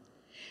kingdom,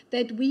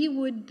 that we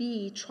would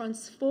be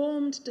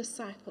transformed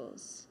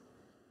disciples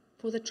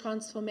for the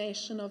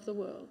transformation of the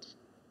world.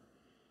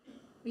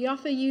 We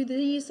offer you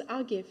these,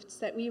 our gifts,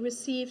 that we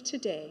receive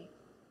today,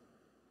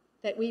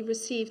 that we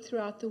receive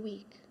throughout the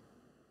week.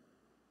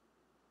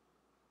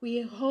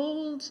 We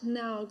hold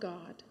now,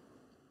 God,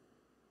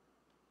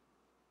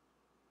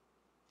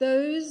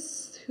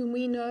 those whom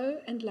we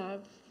know and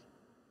love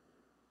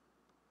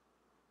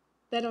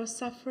that are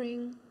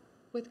suffering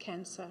with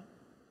cancer,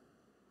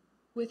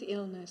 with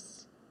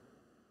illness.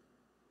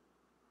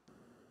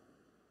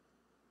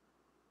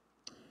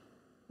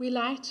 We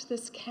light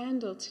this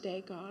candle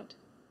today, God,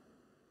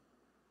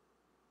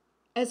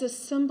 as a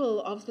symbol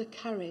of the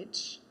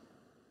courage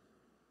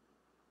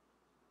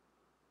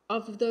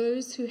of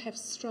those who have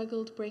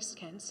struggled breast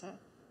cancer.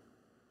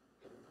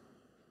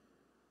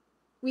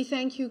 We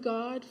thank you,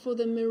 God, for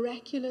the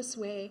miraculous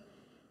way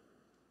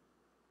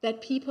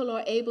that people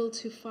are able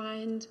to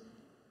find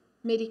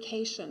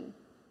medication.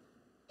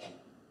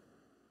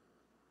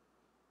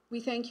 We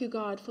thank you,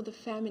 God, for the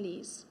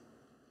families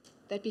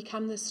that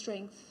become the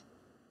strength,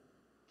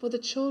 for the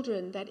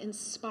children that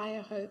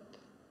inspire hope,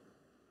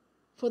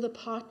 for the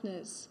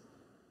partners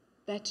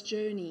that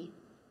journey,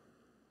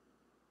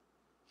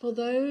 for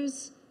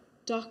those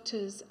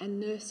doctors and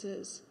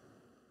nurses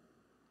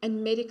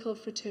and medical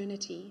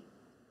fraternity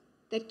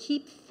that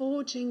keep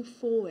forging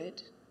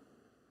forward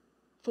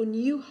for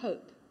new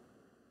hope.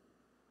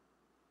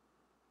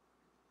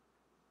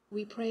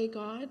 We pray,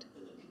 God,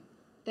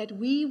 that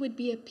we would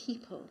be a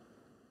people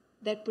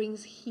that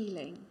brings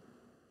healing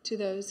to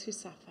those who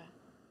suffer.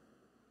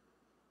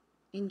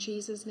 In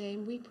Jesus'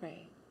 name we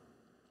pray.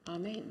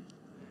 Amen.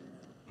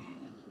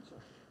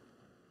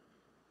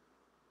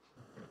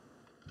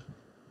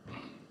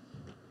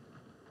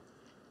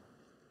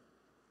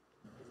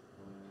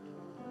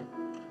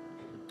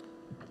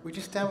 Would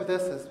you stand with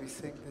us as we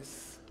sing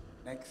this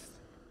next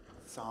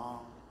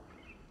song?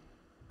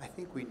 I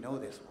think we know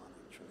this one,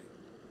 actually.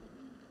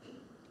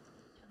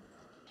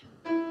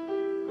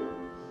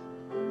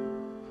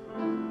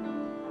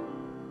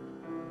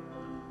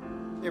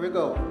 Here we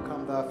go.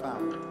 Come thou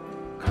fount.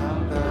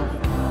 Come thou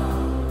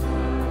fount.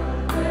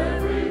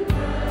 Every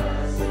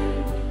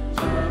blessing,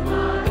 turn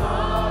my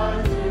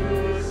heart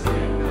to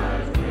sing thy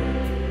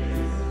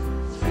praise.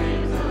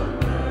 Streams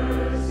of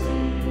mercy,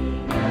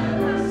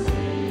 never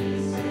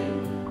ceasing,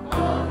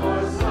 all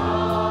for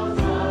songs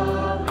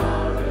of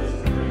harvest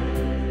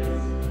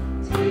praise.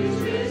 Teach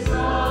me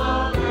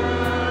song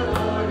where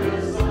Lord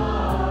is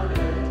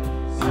honored,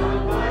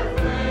 sung by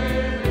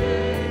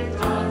flaming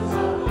tongues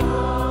of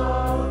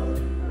love.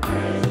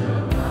 Praise the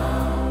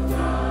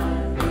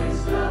mountain,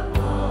 face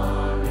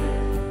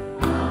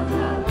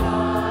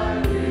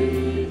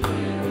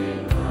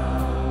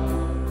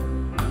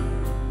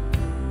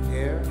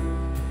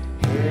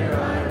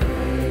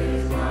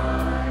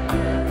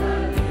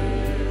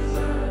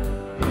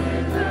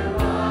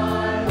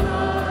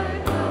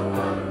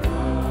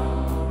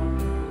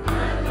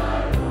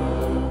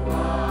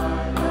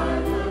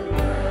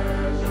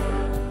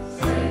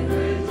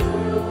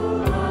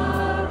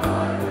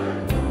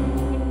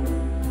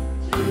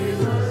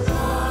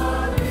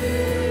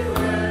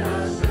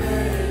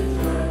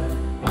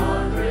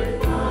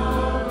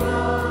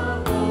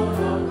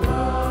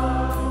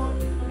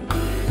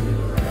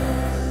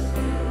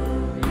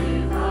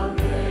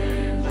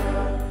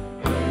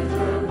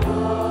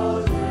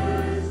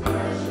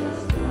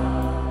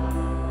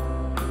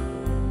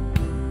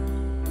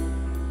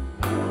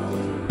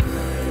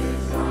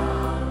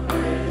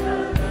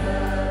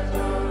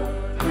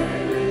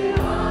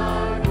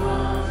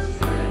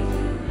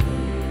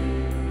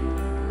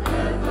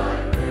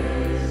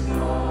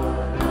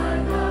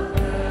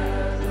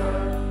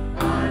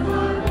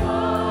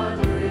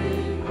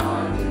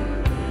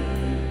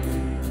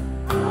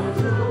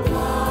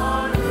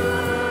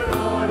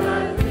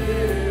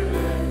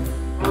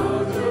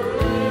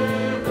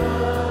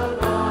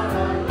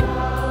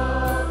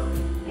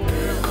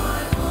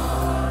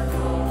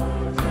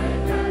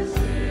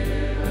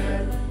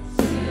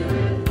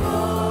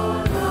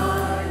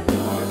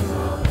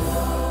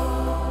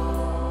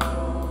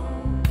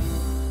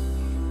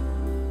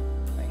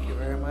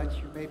Sopranos,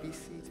 you may be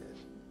seated.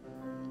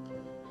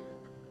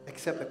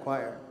 Except the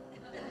choir.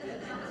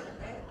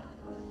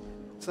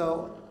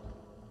 So,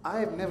 I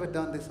have never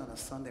done this on a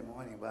Sunday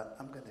morning, but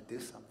I'm going to do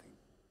something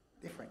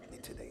differently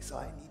today, so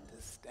I need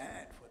to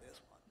stand for this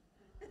one.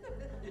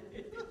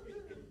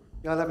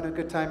 Y'all having a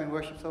good time in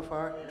worship so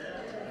far?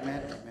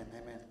 Amen, amen,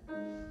 amen.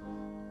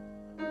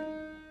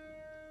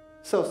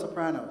 So,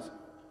 Sopranos.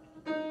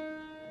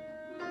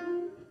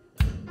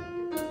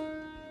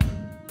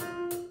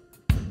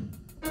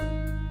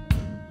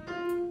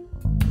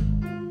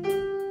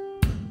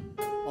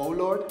 Oh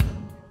Lord.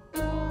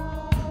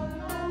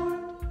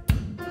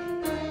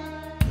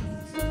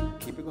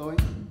 Keep it going.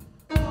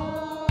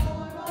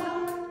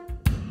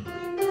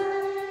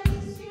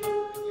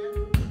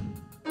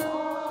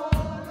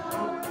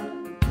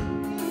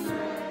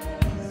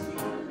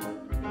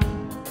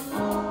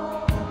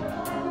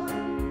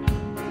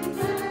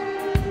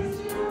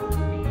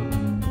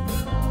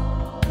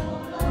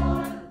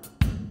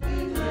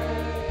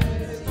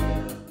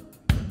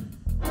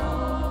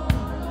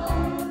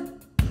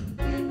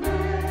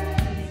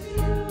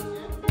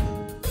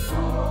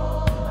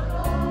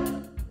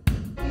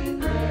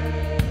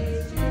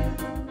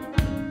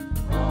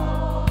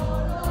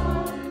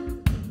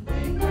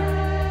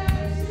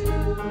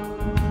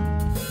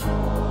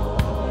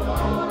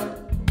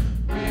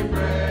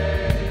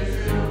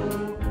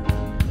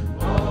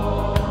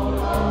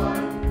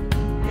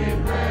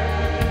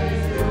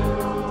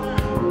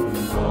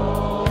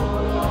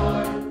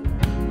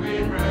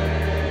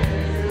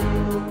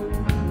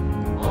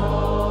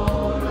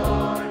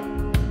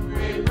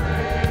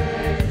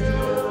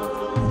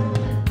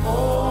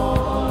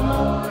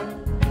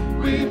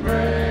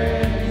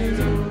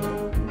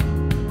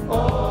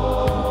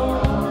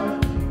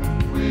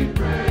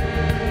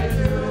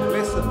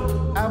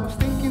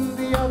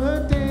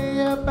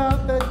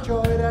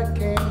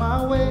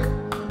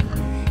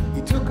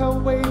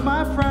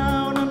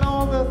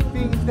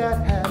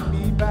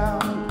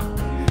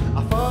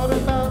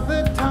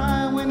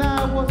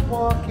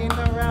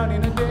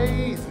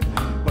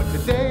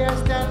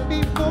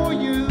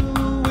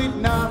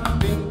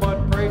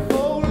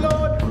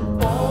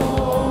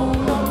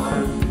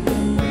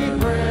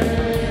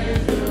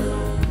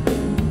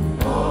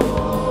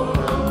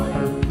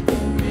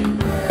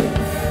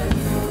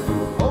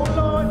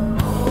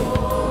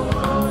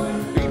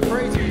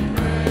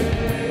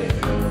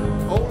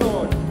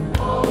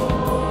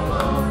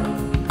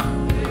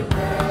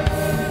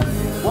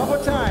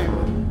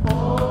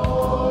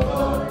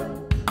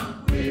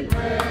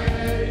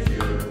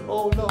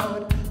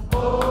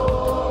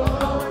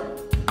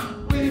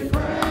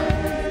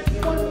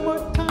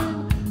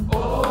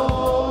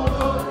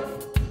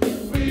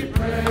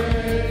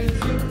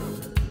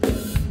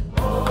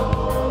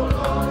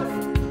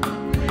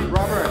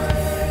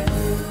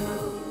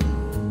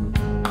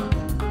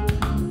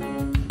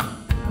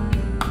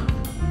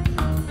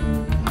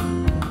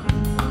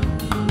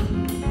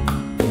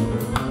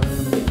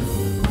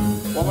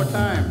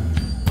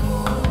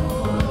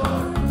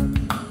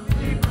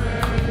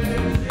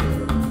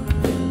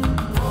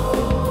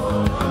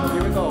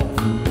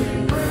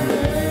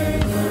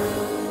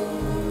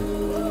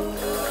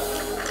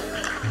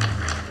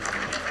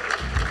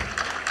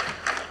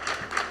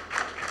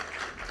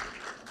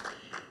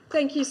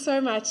 Thank you so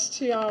much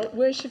to our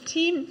worship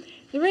team.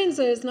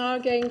 Lorenzo is now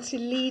going to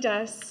lead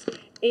us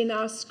in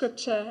our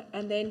scripture,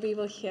 and then we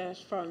will hear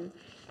from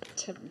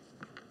Tim.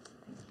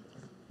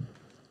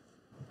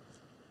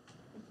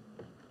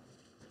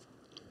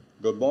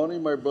 Good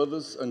morning, my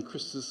brothers and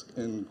sisters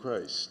in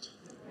Christ.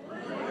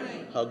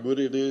 How good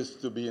it is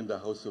to be in the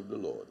house of the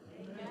Lord.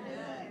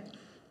 Amen.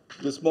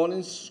 This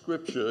morning's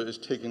scripture is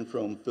taken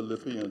from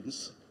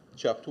Philippians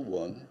chapter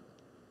 1,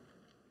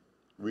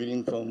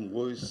 reading from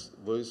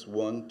verse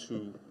 1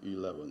 to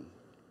 11.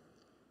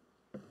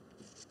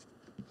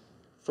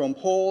 From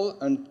Paul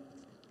and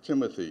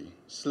Timothy,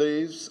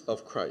 slaves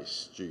of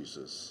Christ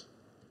Jesus,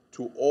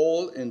 to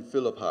all in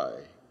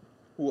Philippi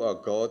who are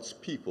God's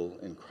people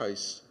in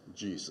Christ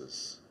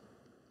Jesus,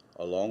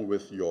 along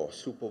with your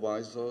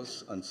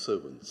supervisors and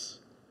servants,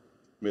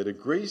 may the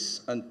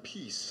grace and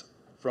peace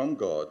from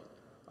God,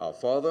 our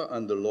Father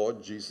and the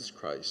Lord Jesus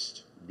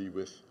Christ, be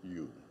with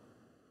you.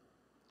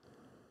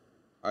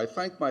 I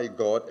thank my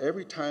God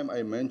every time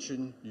I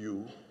mention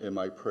you in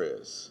my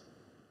prayers.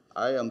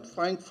 I am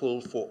thankful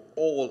for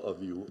all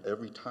of you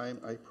every time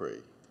I pray,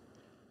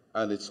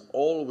 and it's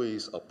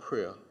always a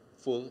prayer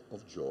full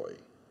of joy.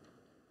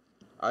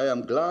 I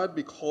am glad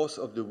because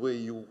of the way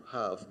you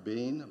have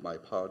been my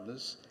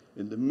partners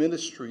in the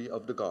ministry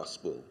of the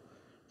gospel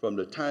from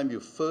the time you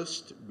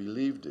first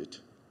believed it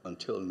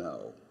until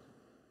now.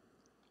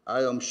 I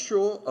am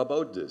sure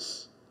about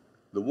this.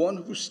 The one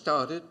who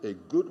started a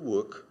good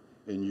work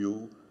in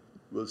you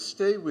will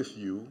stay with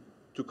you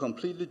to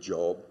complete the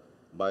job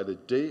by the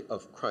day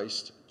of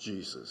Christ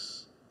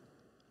Jesus.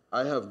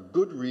 I have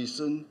good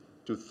reason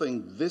to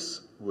think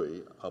this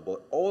way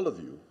about all of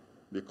you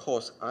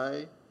because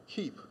I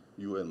keep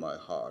you in my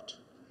heart.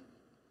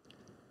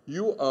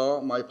 You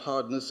are my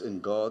partners in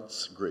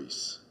God's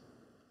grace.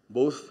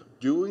 both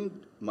during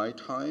my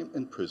time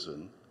in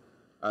prison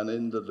and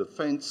in the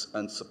defense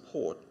and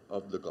support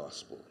of the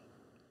gospel.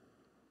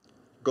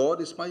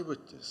 God is my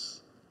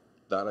witness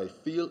that I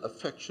feel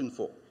affection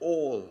for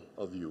all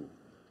of you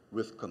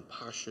with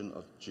compassion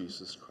of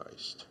Jesus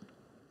Christ.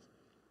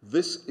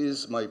 This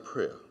is my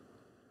prayer,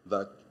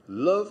 that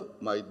love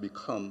might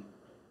become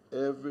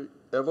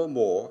ever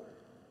more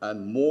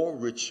and more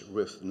rich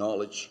with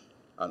knowledge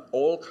and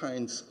all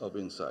kinds of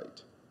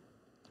insight.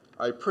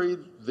 I pray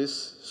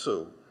this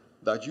so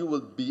that you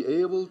will be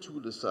able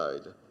to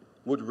decide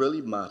what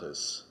really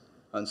matters,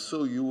 and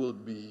so you will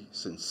be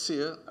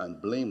sincere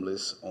and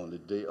blameless on the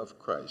day of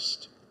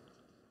Christ.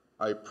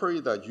 I pray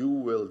that you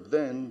will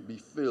then be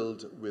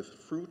filled with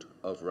fruit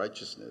of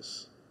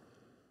righteousness,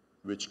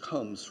 which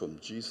comes from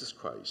Jesus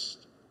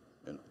Christ,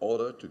 in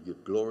order to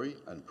give glory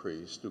and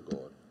praise to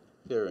God.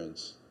 Here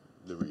ends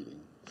the reading.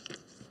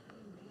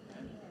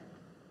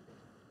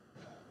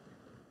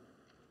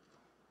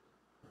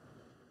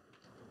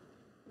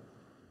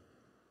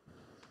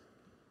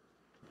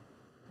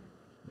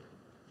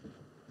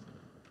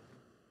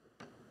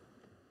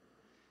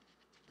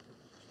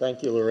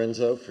 Thank you,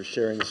 Lorenzo, for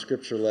sharing the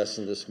scripture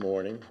lesson this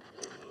morning.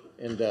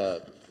 And I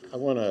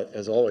want to,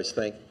 as always,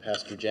 thank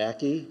Pastor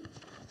Jackie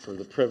for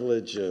the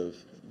privilege of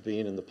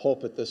being in the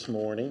pulpit this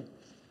morning.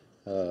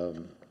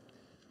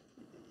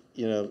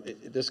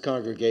 This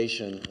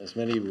congregation, as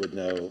many would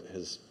know,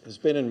 has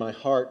been in my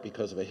heart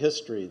because of a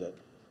history that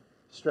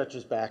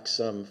stretches back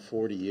some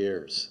 40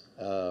 years.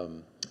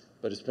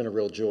 But it's been a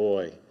real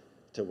joy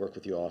to work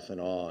with you off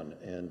and on.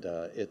 And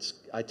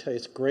I tell you,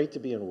 it's great to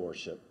be in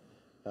worship.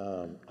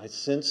 I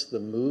sense the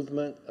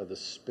movement of the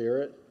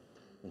Spirit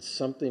and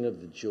something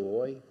of the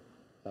joy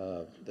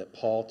that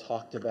Paul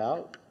talked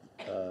about.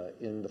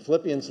 In the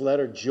Philippians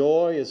letter,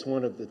 joy is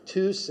one of the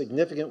two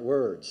significant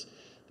words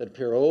that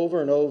appear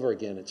over and over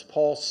again. It's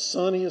Paul's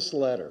sunniest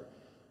letter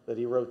that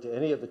he wrote to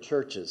any of the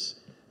churches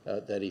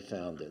that he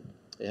founded.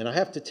 And I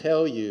have to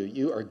tell you,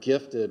 you are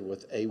gifted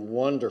with a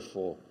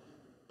wonderful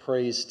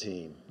praise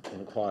team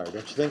and choir. Don't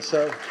you think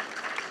so?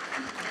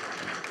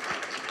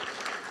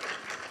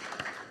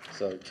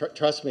 So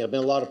trust me, I've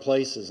been a lot of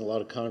places, a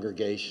lot of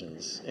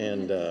congregations,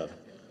 and it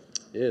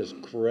is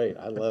great.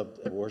 I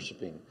loved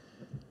worshiping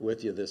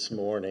with you this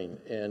morning.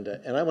 And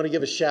I want to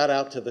give a shout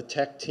out to the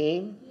tech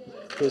team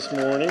this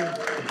morning.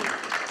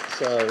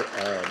 So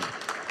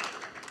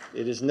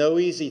it is no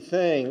easy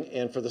thing.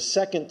 And for the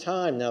second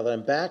time now that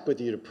I'm back with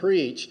you to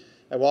preach,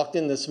 I walked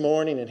in this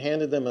morning and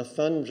handed them a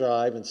thumb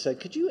drive and said,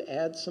 could you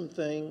add some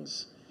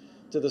things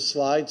to the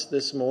slides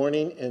this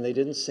morning? And they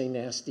didn't say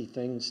nasty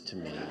things to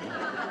me,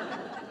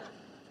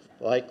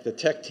 like the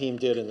tech team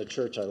did in the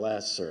church I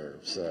last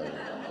served. So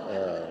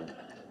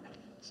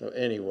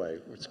anyway,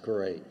 it's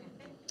great.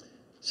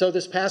 So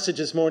this passage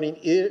this morning,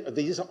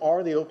 these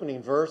are the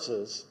opening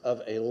verses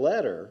of a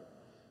letter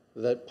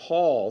that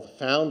Paul, the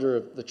founder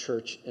of the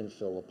church in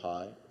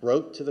Philippi,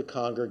 wrote to the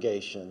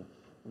congregation.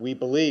 We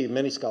believe,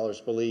 many scholars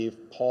believe,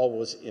 Paul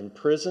was in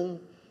prison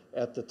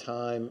at the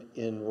time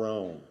in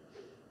Rome.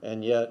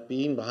 And yet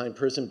being behind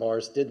prison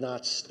bars did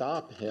not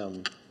stop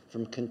him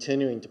from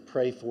continuing to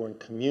pray for and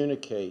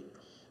communicate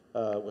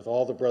with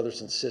all the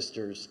brothers and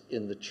sisters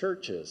in the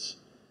churches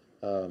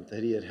that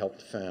he had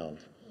helped found.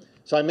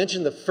 So I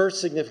mentioned the first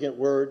significant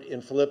word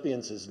in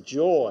Philippians is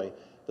joy.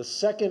 The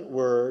second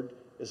word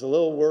is a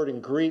little word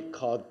in Greek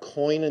called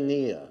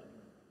koinonia.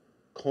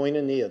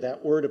 Koinonia.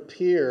 That word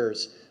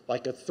appears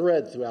like a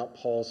thread throughout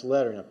Paul's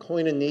letter. Now,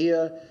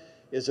 koinonia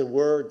is a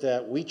word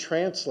that we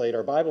translate,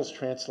 our Bibles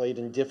translate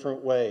in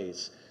different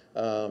ways.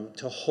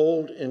 To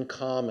hold in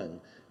common,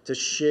 to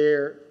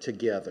share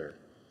together,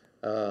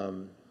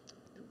 to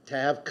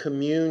have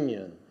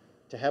communion,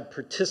 to have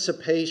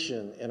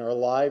participation in our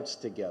lives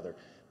together.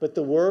 But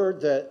the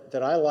word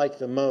that I like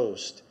the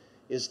most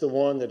is the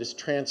one that is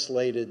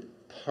translated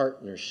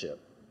partnership.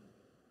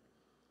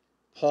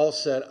 Paul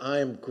said, I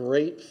am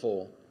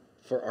grateful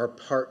for our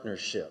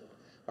partnership.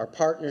 Our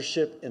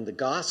partnership in the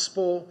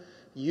gospel.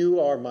 You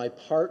are my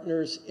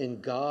partners in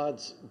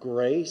God's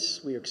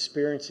grace. We are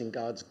experiencing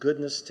God's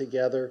goodness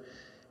together.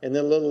 And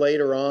then a little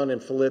later on in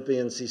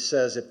Philippians, he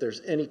says, if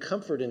there's any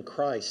comfort in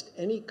Christ,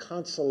 any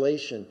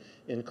consolation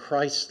in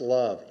Christ's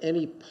love,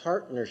 any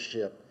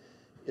partnership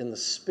in the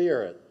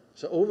Spirit.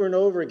 So over and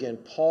over again,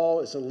 Paul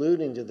is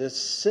alluding to this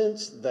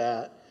sense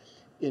that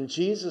in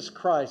Jesus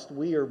Christ,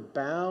 we are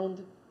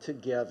bound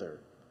together,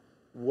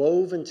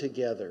 woven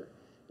together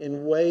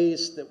in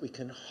ways that we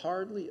can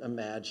hardly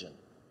imagine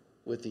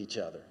with each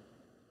other.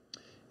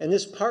 And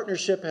this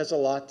partnership has a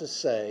lot to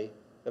say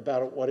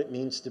about what it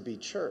means to be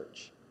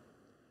church.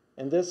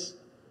 And this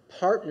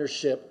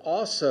partnership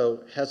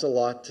also has a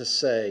lot to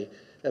say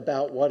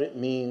about what it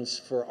means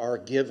for our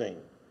giving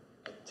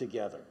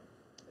together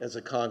as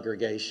a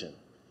congregation.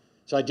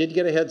 So I did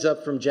get a heads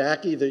up from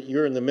Jackie that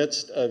you're in the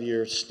midst of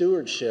your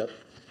stewardship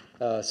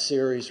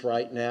series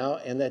right now,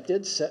 and that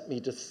did set me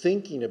to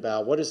thinking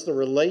about what is the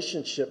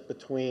relationship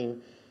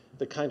between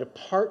the kind of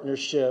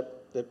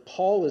partnership that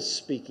Paul is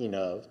speaking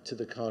of to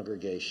the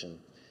congregation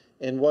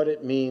and what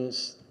it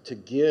means to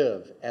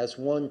give as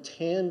one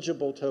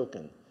tangible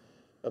token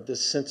of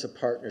this sense of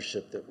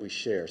partnership that we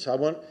share. So I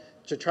want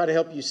to try to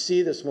help you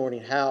see this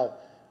morning how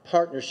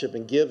partnership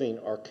and giving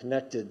are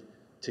connected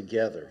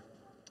together.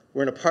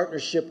 We're in a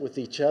partnership with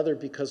each other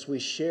because we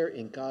share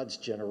in God's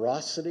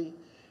generosity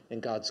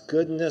and God's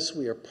goodness.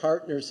 We are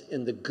partners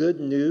in the good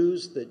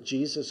news that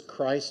Jesus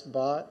Christ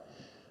brought,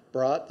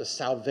 the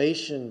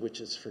salvation,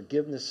 which is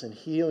forgiveness and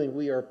healing.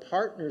 We are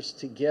partners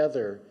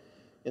together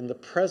in the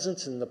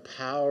presence and the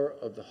power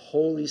of the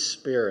Holy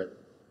Spirit,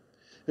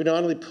 who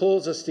not only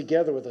pulls us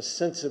together with a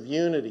sense of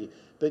unity,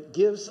 but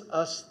gives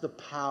us the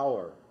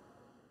power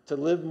to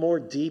live more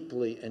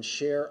deeply and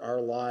share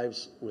our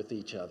lives with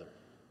each other.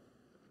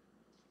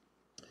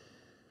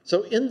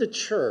 So in the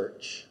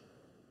church,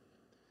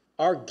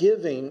 our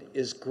giving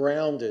is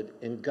grounded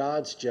in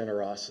God's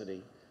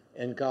generosity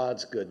and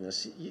God's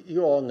goodness.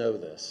 You all know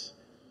this.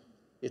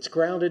 It's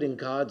grounded in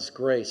God's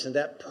grace, and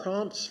that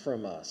prompts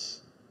from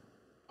us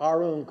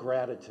our own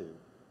gratitude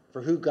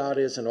for who God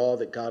is and all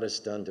that God has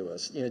done to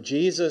us. You know,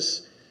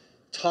 Jesus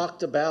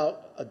talked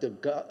about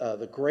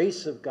the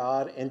grace of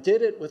God and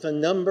did it with a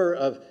number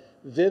of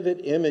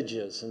vivid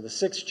images. In the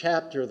 6th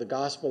chapter of the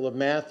Gospel of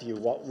Matthew,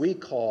 what we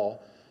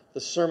call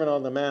the Sermon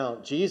on the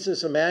Mount,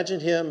 Jesus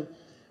imagined him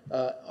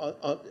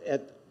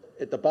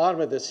at the bottom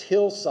of this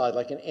hillside,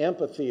 like an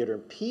amphitheater,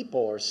 and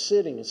people are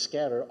sitting and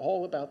scattered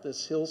all about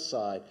this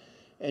hillside.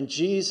 And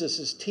Jesus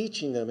is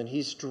teaching them, and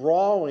he's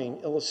drawing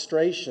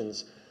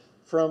illustrations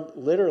from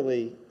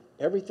literally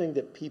everything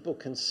that people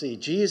can see.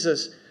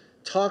 Jesus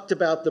talked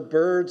about the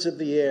birds of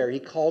the air. He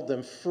called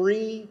them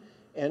free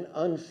and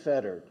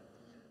unfettered,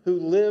 who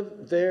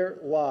live their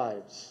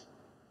lives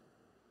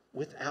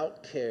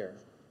without care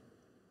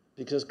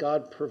because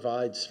God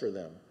provides for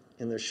them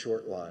in their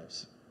short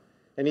lives.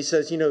 And he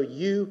says, you know,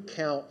 you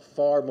count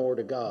far more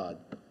to God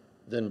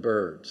than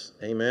birds.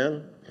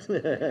 Amen?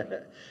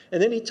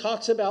 And then he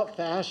talks about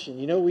fashion.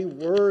 You know, we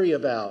worry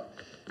about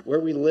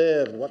where we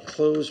live and what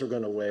clothes we're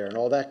going to wear and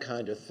all that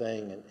kind of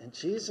thing. And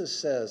Jesus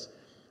says,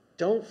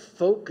 don't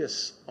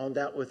focus on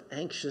that with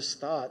anxious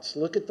thoughts.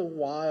 Look at the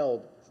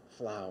wild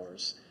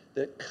flowers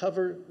that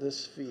cover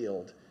this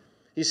field.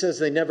 He says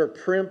they never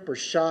primp or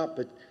shop,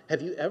 but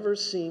have you ever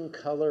seen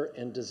color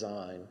and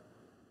design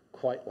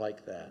quite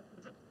like that?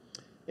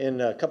 And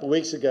a couple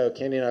weeks ago,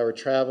 Candy and I were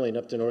traveling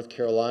up to North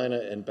Carolina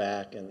and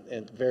back,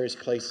 and various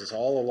places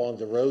all along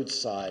the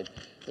roadside.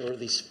 There were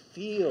these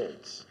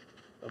fields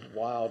of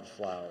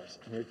wildflowers,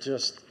 and they're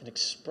just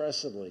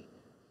inexpressibly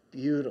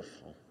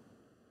beautiful.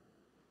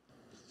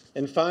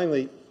 And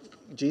finally,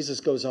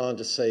 Jesus goes on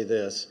to say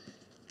this.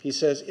 He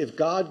says, if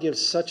God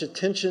gives such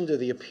attention to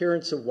the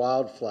appearance of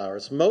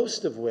wildflowers,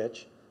 most of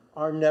which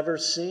are never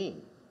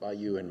seen by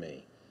you and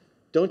me,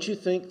 don't you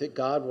think that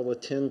God will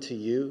attend to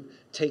you,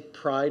 take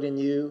pride in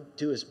you,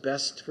 do his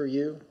best for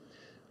you?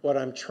 What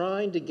I'm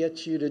trying to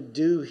get you to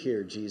do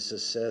here,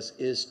 Jesus says,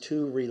 is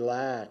to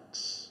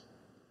relax.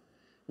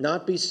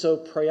 Not be so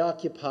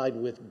preoccupied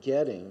with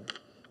getting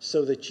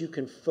so that you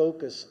can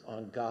focus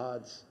on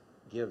God's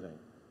giving.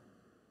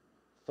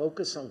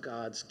 Focus on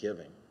God's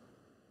giving.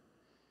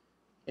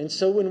 And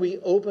so when we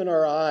open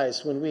our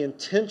eyes, when we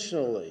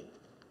intentionally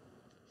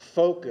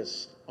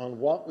focus on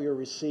what we are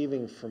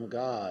receiving from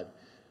God,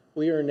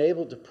 we are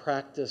enabled to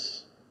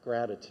practice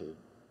gratitude.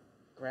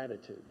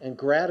 Gratitude. And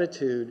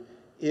gratitude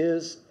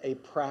is a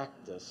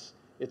practice.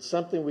 It's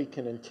something we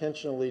can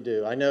intentionally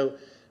do. I know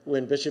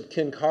when Bishop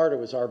Ken Carter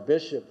was our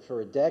bishop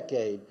for a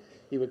decade,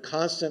 he would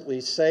constantly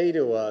say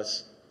to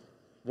us,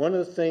 one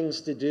of the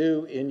things to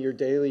do in your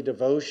daily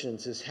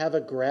devotions is have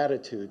a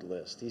gratitude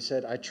list. He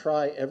said, I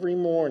try every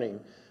morning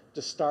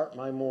to start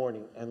my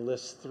morning and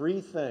list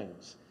 3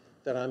 things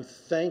that I'm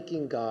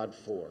thanking God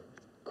for,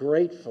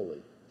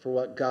 gratefully, for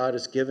what God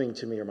is giving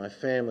to me or my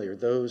family or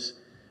those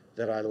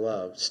that I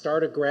love.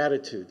 Start a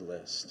gratitude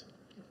list.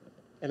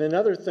 And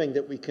another thing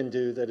that we can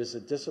do that is a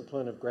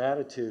discipline of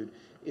gratitude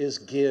is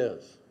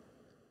give.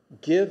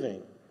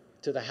 Giving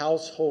to the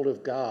household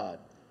of God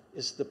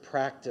is the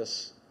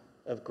practice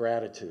of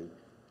gratitude.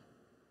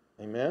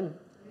 Amen?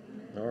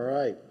 All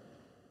right.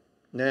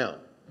 Now,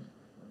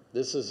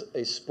 this is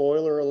a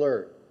spoiler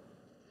alert.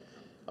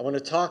 I want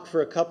to talk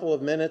for a couple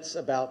of minutes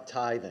about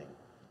tithing.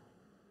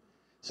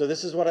 So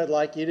this is what I'd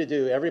like you to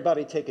do.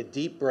 Everybody take a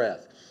deep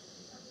breath.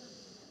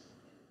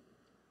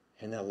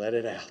 And now let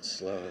it out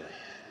slowly.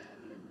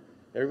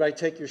 Everybody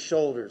take your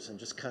shoulders and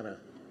just kind of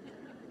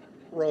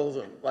roll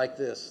them like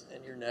this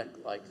and your neck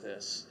like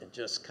this. And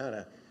just kind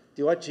of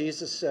do what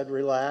Jesus said,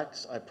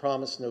 relax. I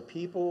promise no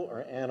people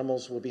or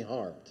animals will be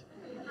harmed.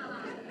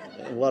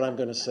 And what I'm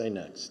going to say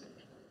next.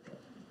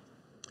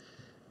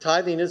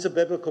 Tithing is a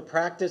biblical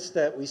practice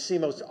that we see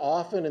most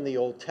often in the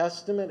Old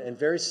Testament. And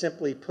very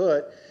simply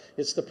put,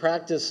 it's the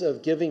practice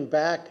of giving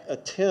back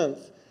 1/10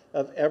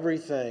 of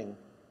everything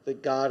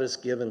that God has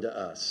given to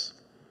us.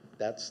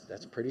 That's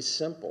pretty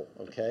simple,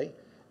 okay?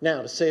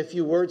 Now, to say a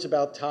few words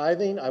about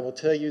tithing, I will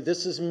tell you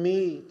this is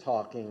me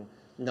talking,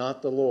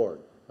 not the Lord,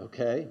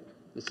 okay?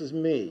 This is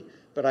me.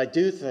 But I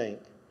do think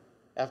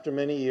after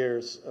many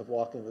years of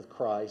walking with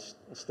Christ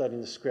and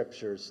studying the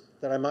Scriptures,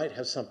 that I might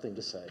have something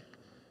to say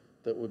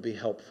that would be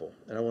helpful,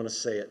 and I want to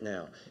say it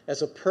now.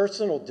 As a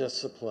personal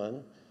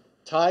discipline,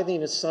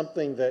 tithing is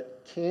something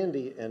that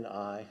Candy and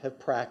I have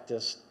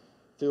practiced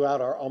throughout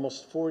our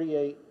almost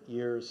 48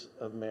 years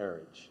of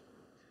marriage.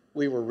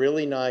 We were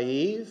really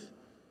naive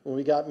when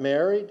we got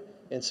married,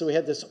 and so we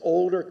had this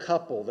older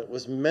couple that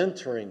was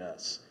mentoring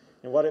us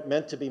and what it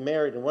meant to be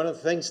married. And one of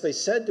the things they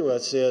said to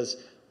us is,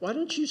 why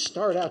don't you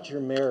start out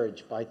your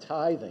marriage by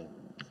tithing?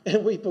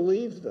 And we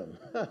believed them.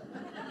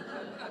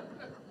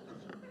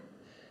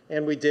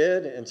 And we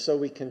did, and so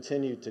we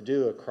continued to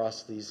do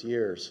across these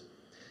years.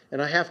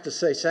 And I have to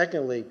say,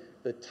 secondly,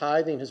 that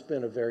tithing has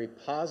been a very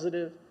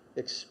positive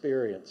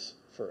experience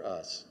for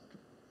us.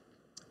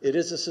 It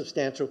is a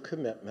substantial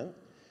commitment,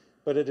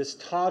 but it has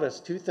taught us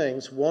two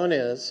things. One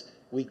is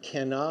we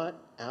cannot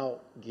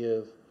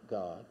outgive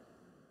God.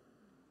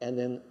 And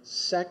then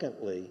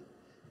secondly,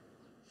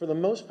 for the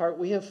most part,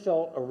 we have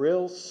felt a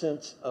real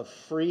sense of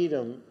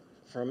freedom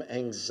from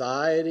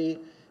anxiety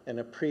and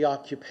a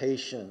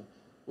preoccupation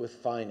with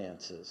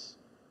finances.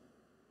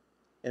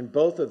 And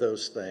both of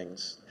those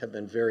things have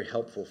been very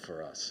helpful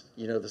for us.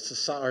 You know,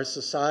 our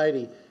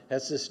society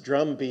has this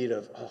drumbeat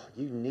of, oh,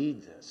 you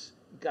need this.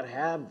 You've got to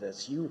have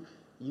this. You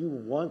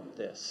want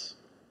this.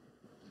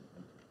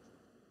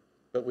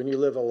 But when you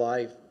live a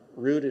life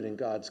rooted in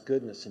God's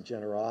goodness and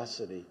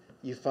generosity,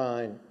 you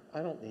find,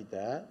 I don't need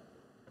that.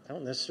 I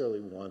don't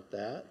necessarily want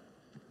that.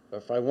 But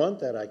if I want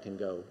that, I can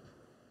go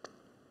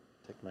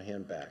take my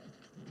hand back.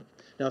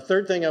 Now,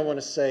 third thing I want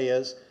to say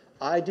is,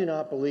 I do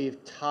not believe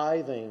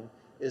tithing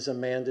is a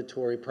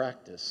mandatory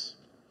practice.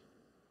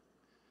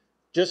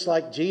 Just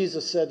like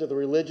Jesus said to the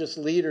religious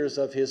leaders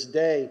of his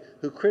day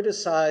who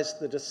criticized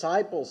the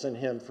disciples and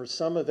him for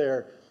some of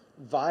their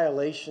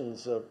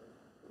violations of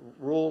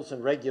rules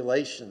and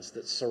regulations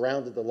that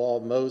surrounded the law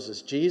of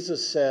Moses,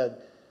 Jesus said,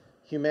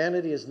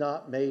 humanity is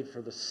not made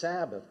for the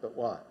Sabbath, but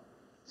what?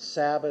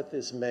 Sabbath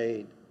is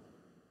made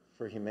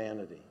for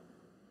humanity.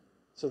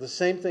 So the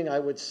same thing I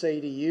would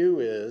say to you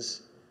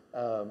is,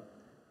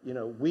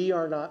 we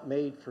are not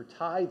made for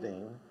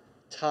tithing.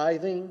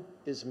 Tithing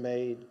is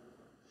made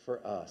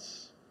for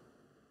us.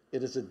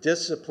 It is a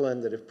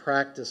discipline that, if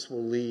practiced,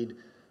 will lead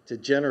to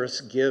generous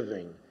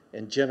giving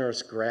and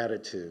generous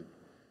gratitude.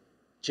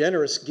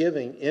 Generous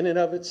giving in and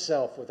of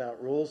itself,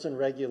 without rules and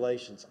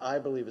regulations, I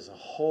believe is a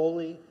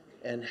holy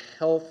and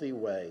healthy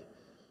way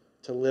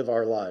to live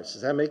our lives.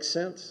 Does that make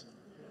sense?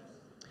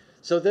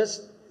 So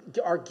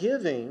our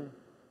giving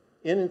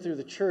in and through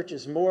the church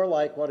is more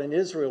like what in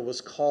Israel was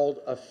called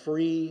a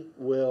free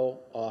will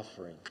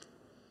offering.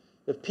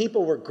 If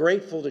people were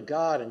grateful to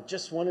God and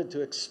just wanted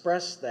to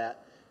express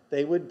that,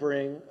 they would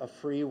bring a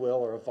free will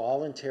or a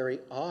voluntary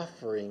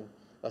offering,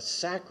 a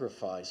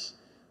sacrifice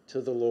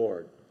to the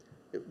Lord.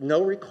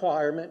 No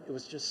requirement. It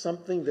was just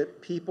something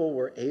that people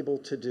were able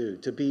to do,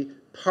 to be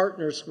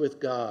partners with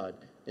God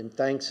in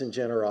thanks and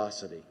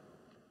generosity.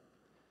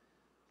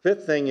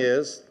 Fifth thing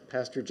is,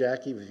 Pastor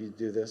Jackie, if you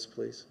do this,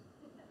 please.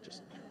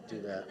 Just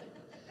do that.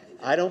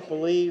 I don't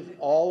believe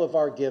all of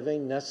our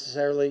giving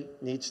necessarily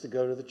needs to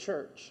go to the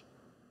church.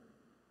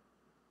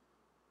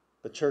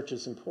 The church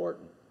is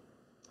important.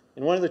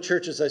 In one of the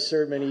churches I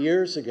served many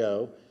years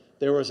ago,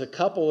 there was a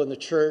couple in the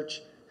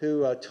church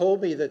who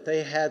told me that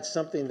they had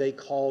something they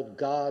called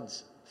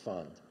God's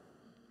Fund.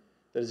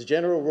 That as a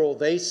general rule,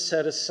 they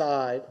set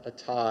aside a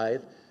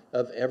tithe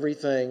of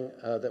everything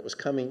that was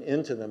coming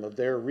into them, of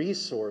their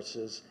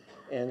resources,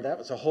 and that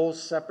was a whole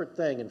separate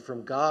thing. And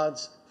from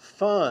God's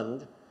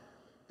fund,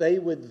 they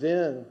would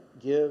then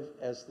give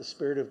as the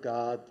Spirit of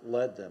God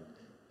led them,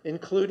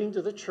 including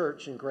to the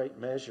church in great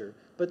measure.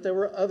 But there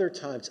were other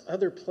times,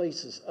 other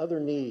places, other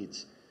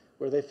needs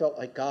where they felt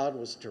like God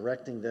was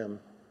directing them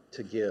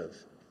to give.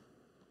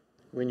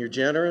 When you're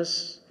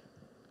generous,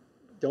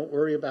 don't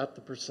worry about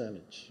the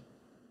percentage.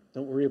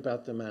 Don't worry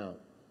about the amount.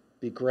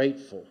 Be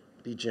grateful.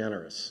 Be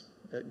generous.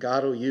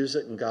 God will use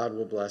it and God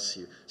will bless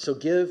you. So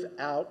give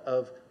out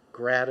of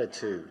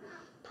gratitude.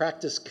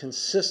 Practice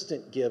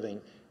consistent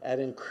giving at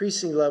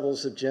increasing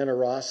levels of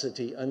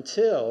generosity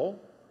until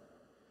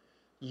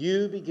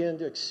you begin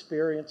to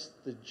experience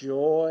the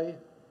joy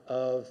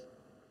of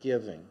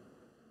giving.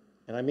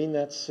 And I mean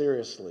that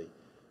seriously.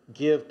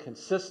 Give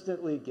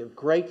consistently, give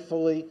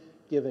gratefully,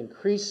 give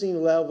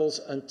increasing levels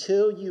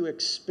until you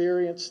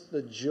experience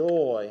the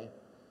joy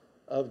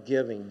of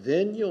giving.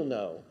 Then you'll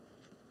know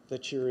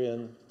that you're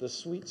in the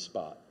sweet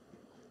spot.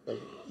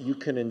 You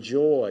can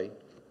enjoy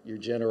your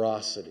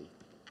generosity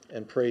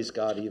and praise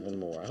God even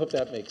more. I hope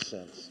that makes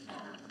sense.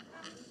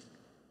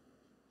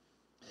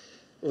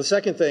 Well, the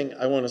second thing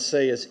I want to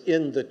say is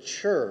in the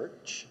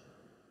church,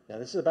 now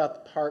this is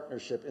about the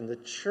partnership. In the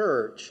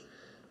church,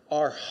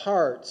 our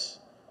hearts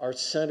are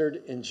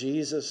centered in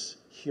Jesus'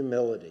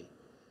 humility,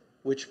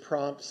 which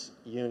prompts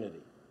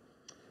unity.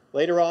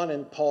 Later on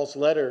in Paul's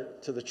letter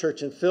to the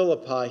church in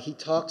Philippi, he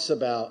talks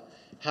about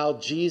how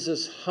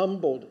Jesus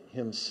humbled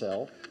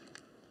himself,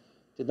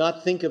 did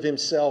not think of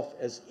himself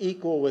as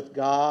equal with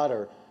God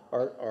or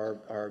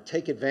or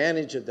take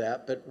advantage of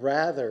that, but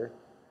rather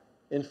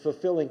in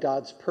fulfilling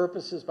God's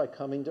purposes by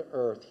coming to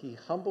earth, he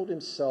humbled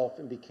himself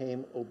and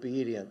became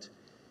obedient,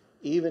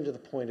 even to the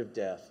point of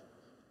death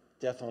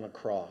on a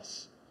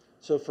cross.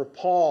 So for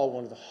Paul,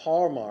 one of the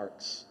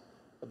hallmarks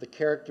of the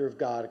character of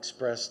God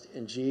expressed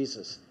in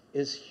Jesus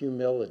is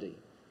humility.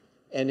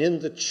 And in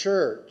the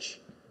church,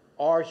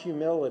 our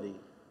humility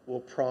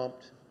will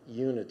prompt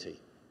unity.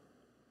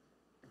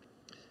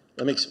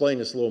 Let me explain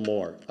this a little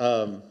more.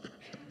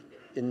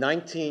 In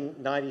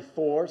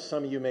 1994,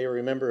 some of you may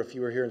remember if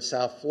you were here in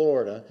South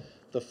Florida,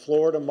 the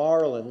Florida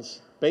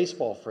Marlins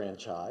baseball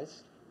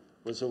franchise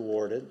was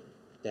awarded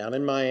down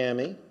in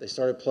Miami. They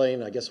started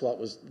playing, I guess what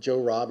was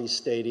Joe Robbie's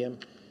stadium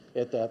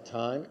at that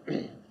time.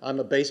 I'm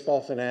a baseball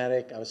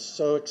fanatic. I was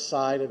so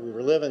excited. We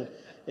were living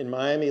in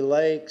Miami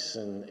Lakes,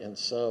 and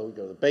so we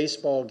go to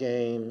baseball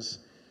games.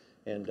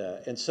 And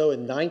so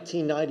in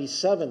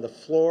 1997, the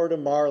Florida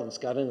Marlins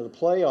got into the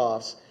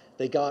playoffs.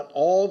 They got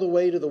all the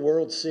way to the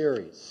World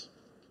Series.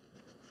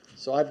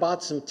 So I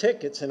bought some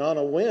tickets, and on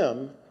a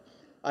whim,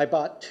 I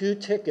bought 2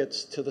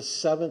 tickets to the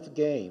 7th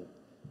game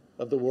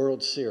of the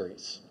World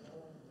Series.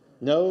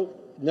 No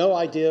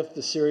idea if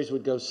the series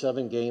would go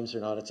 7 games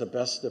or not. It's a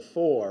best of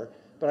 4.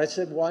 But I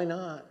said, why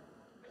not?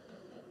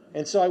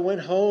 And so I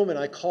went home and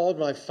I called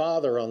my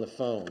father on the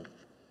phone,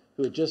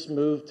 who had just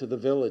moved to the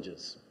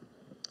Villages.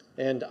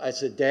 And I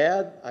said,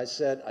 Dad, I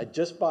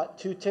just bought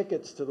 2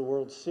 tickets to the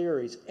World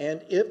Series.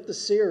 And if the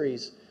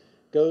series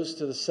goes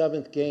to the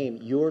 7th game,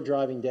 you're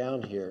driving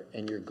down here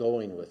and you're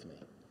going with me.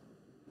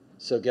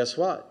 So guess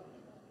what?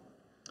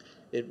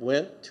 It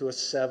went to a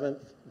 7th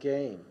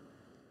game.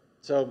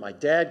 So my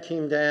dad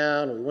came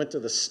down, we went to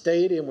the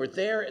stadium, we're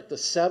there at the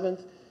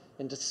 7th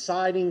and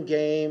deciding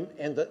game,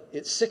 and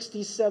it's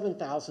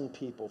 67,000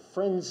 people,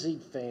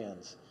 frenzied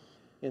fans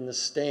in the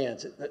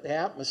stands. The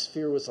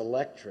atmosphere was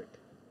electric.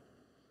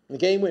 The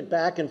game went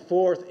back and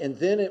forth, and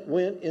then it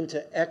went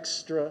into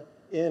extra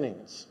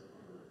innings.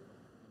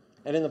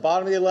 And in the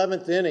bottom of the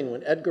 11th inning,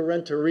 when Edgar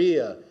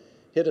Renteria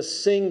hit a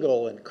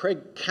single and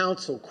Craig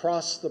Counsell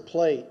crossed the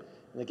plate,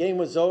 and the game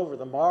was over,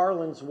 the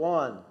Marlins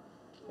won.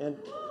 And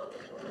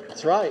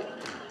that's right.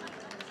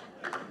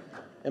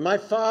 And my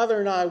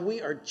father and I,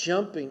 we are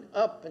jumping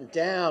up and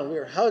down. We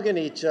were hugging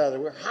each other.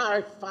 We're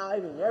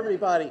high-fiving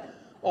everybody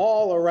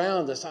all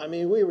around us. I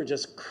mean, we were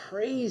just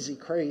crazy.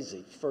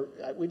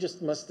 We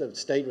just must have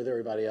stayed with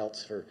everybody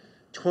else for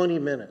 20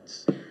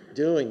 minutes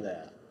doing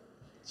that.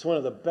 It's one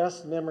of the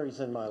best memories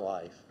in my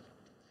life.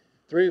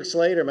 3 weeks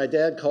later, my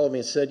dad called me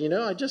and said,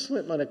 I just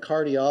went to a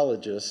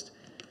cardiologist,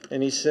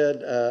 and he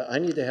said, I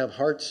need to have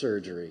heart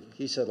surgery.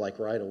 He said, like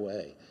right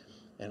away.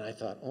 And I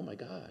thought, oh my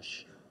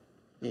gosh,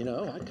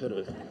 I could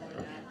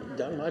have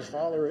done my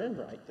father in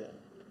right then.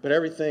 But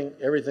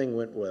everything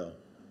went well.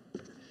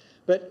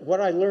 But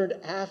what I learned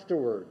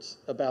afterwards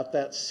about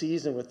that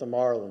season with the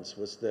Marlins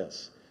was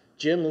this.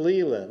 Jim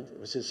Leland, it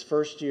was his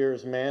first year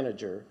as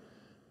manager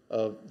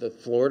of the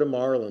Florida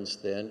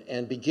Marlins then,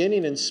 and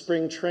beginning in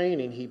spring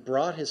training, he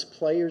brought his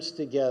players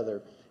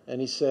together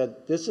and he said,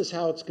 this is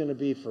how it's going to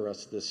be for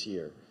us this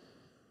year.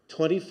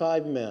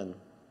 25 men,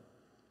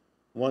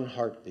 1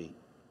 heartbeat.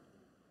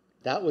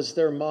 That was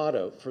their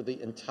motto for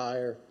the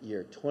entire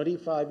year.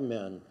 25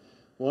 men,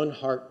 1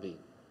 heartbeat,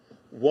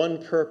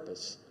 1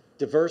 purpose,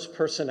 diverse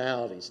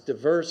personalities,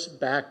 diverse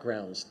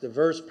backgrounds,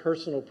 diverse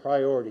personal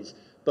priorities.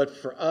 But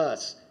for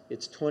us,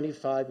 it's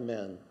 25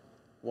 men,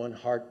 1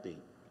 heartbeat.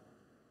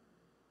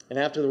 And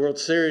after the World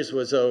Series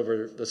was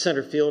over, the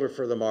center fielder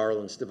for the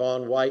Marlins,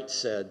 Devon White,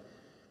 said,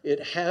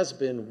 it has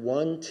been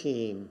 1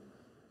 team,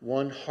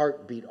 1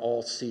 heartbeat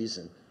all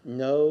season.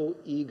 No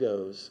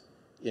egos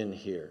in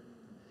here.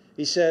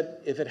 He said,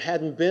 if it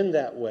hadn't been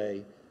that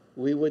way,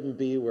 we wouldn't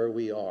be where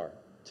we are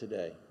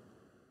today.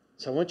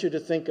 So I want you to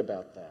think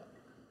about that.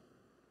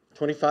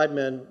 25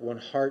 men, 1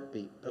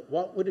 heartbeat. But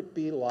what would it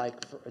be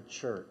like for a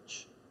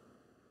church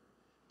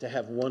to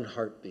have 1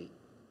 heartbeat?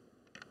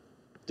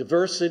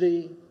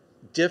 Diversity,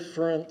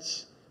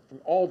 difference, from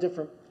all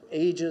different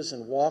ages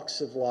and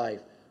walks of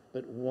life,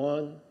 but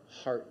 1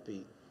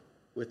 heartbeat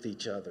with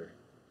each other.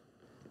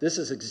 This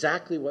is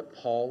exactly what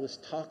Paul is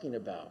talking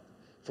about,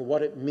 for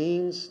what it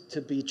means to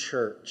be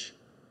church.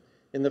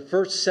 In the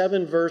first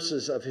 7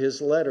 verses of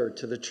his letter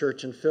to the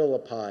church in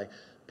Philippi,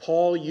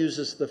 Paul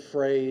uses the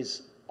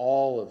phrase,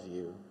 all of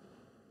you,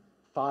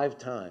 5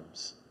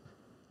 times.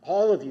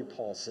 All of you,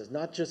 Paul says,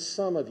 not just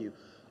some of you.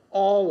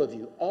 All of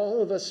you,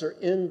 all of us are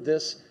in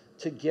this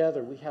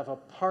together. We have a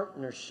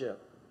partnership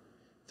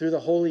through the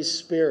Holy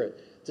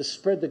Spirit to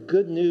spread the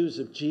good news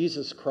of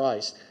Jesus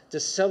Christ, to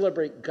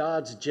celebrate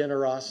God's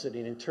generosity,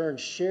 and in turn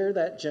share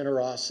that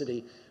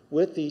generosity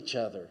with each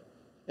other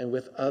and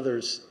with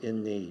others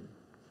in need.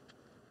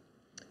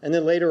 And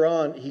then later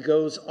on, he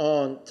goes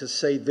on to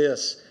say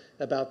this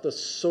about the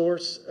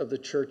source of the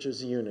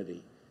church's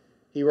unity.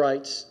 He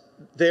writes,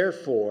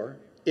 therefore,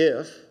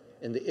 if,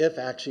 and the if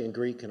actually in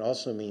Greek can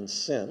also mean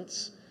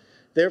since,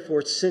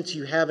 therefore, since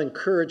you have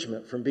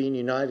encouragement from being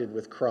united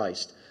with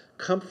Christ,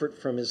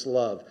 comfort from his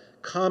love,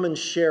 common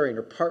sharing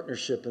or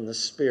partnership in the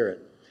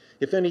Spirit,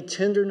 If any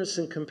tenderness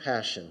and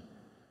compassion,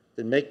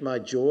 then make my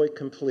joy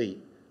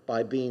complete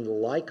by being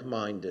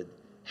like-minded,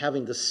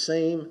 having the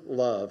same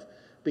love,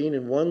 being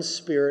in one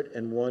spirit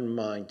and one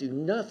mind. Do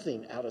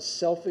nothing out of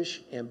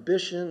selfish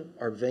ambition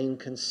or vain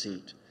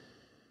conceit.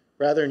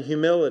 Rather, in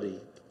humility,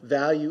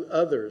 value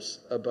others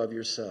above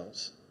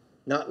yourselves,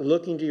 not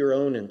looking to your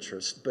own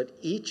interest, but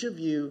each of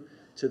you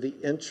to the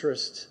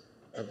interest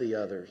of the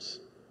others.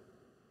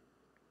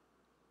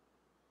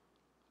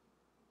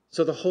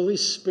 So the Holy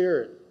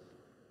Spirit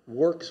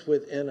works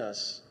within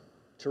us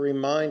to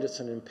remind us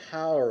and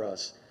empower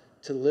us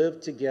to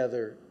live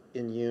together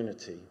in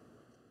unity.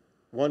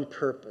 One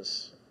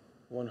purpose,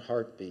 one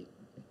heartbeat.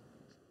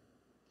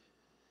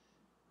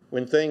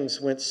 When things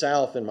went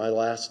south in my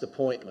last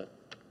appointment,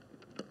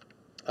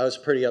 I was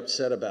pretty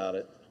upset about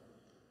it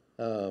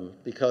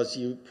because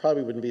you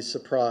probably wouldn't be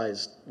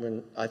surprised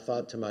when I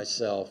thought to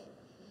myself,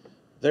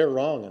 they're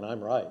wrong and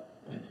I'm right.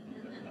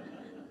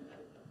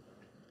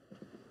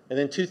 And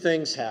then two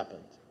things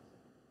happened.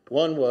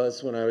 One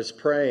was when I was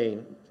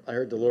praying, I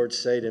heard the Lord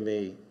say to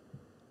me,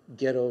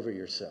 get over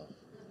yourself.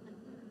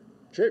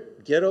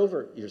 Get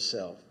over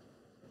yourself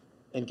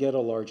and get a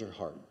larger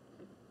heart.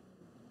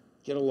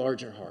 Get a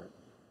larger heart.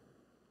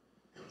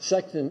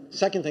 Second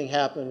thing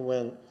happened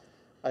when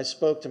I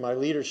spoke to my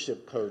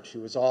leadership coach, who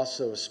was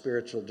also a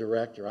spiritual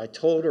director. I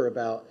told her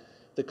about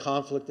the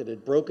conflict that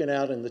had broken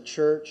out in the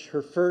church.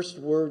 Her first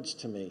words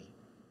to me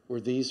were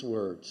these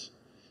words: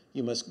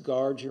 you must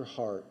guard your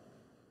heart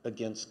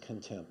against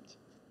contempt.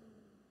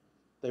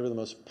 They were the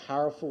most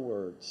powerful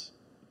words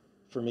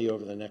for me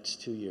over the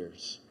next 2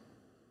 years.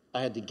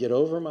 I had to get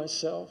over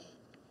myself.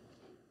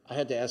 I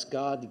had to ask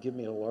God to give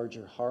me a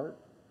larger heart.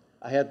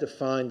 I had to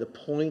find the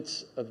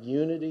points of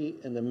unity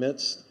in the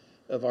midst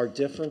of our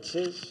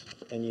differences.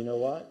 And you know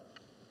what?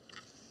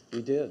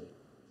 We did.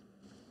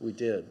 We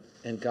did.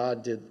 And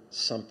God did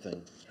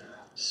something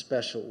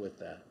special with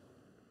that.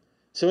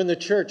 So in the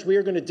church, we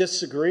are going to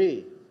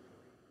disagree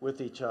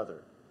with each other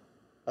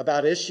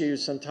about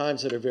issues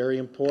sometimes that are very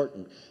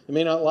important. You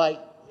may not like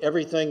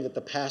everything that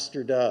the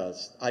pastor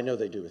does. I know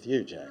they do with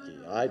you, Jackie.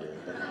 I do.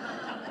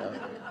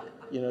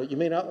 But, you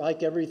may not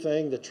like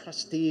everything the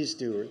trustees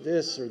do, or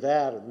this or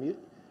that.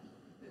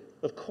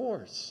 Of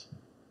course.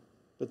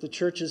 But the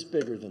church is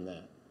bigger than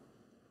that.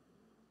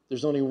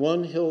 There's only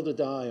one hill to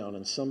die on,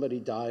 and somebody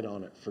died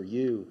on it for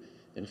you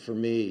and for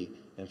me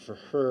and for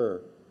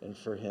her and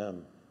for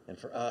him and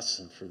for us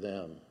and for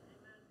them.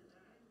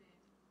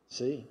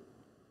 See?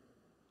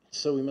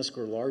 So we must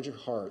grow larger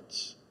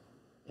hearts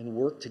and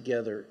work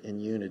together in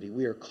unity.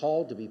 We are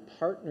called to be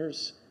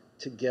partners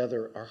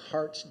together, our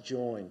hearts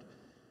joined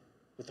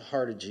with the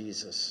heart of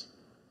Jesus.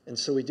 And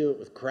so we do it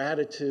with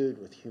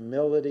gratitude, with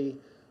humility,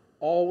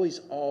 always,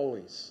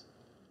 always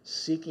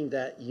seeking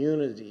that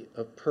unity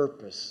of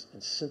purpose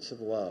and sense of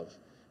love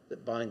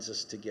that binds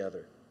us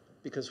together.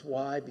 Because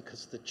why?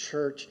 Because the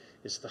church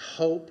is the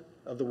hope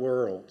of the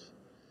world,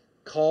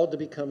 called to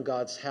become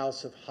God's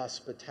house of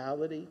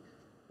hospitality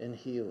and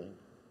healing.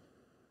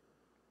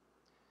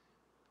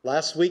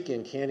 Last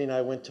weekend, Candy and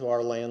I went to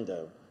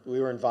Orlando.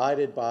 We were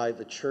invited by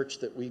the church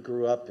that we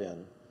grew up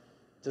in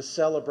to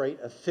celebrate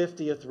a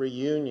 50th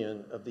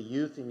reunion of the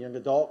youth and young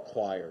adult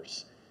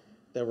choirs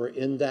that were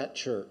in that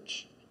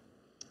church.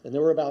 And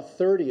there were about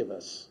 30 of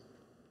us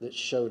that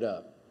showed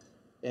up.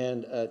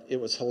 And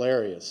it was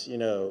hilarious.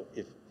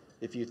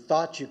 If you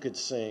thought you could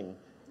sing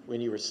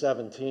when you were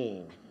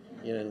 17,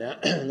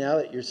 now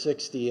that you're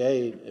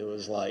 68, it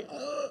was like,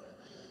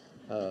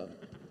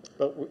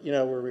 But,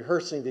 we're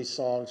rehearsing these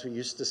songs we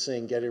used to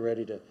sing, getting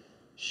ready to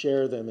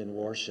share them in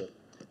worship.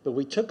 But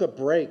we took a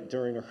break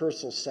during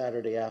rehearsal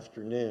Saturday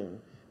afternoon,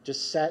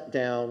 just sat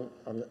down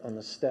on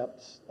the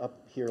steps up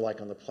here,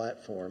 like on the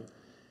platform.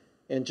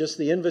 And just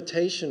the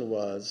invitation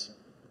was,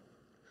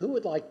 who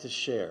would like to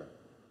share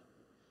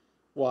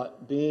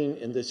what being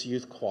in this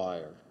youth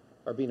choir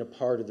or being a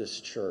part of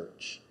this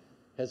church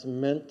has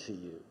meant to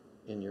you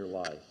in your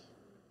life?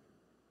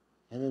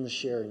 And then the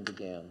sharing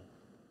began.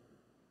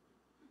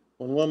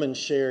 One woman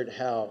shared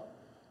how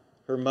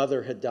her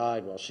mother had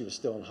died while she was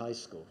still in high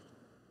school,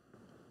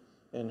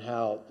 and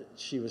how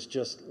she was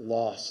just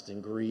lost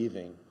and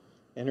grieving.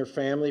 And her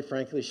family,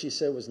 frankly, she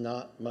said, was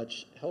not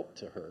much help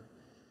to her.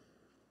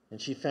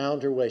 And she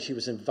found her way. She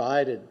was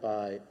invited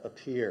by a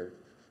peer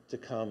to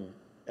come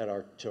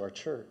to our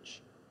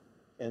church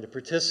and to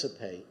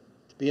participate,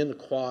 to be in the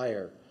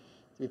choir,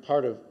 to be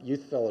part of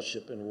youth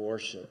fellowship and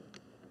worship.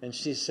 And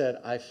she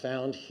said, I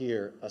found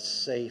here a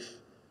safe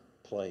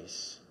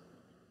place,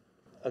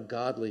 a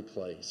godly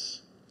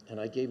place, and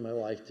I gave my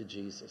life to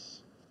Jesus.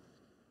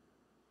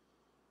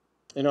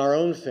 In our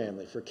own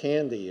family, for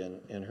Candy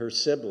and her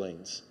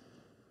siblings,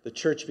 the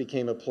church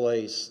became a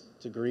place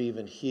to grieve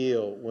and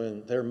heal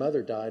when their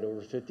mother died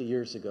over 50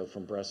 years ago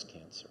from breast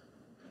cancer.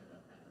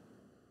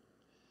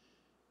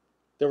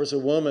 There was a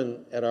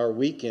woman at our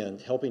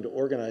weekend, helping to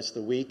organize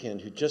the weekend,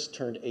 who just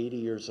turned 80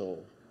 years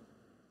old.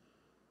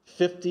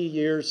 50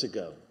 years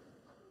ago,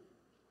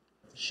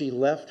 she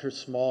left her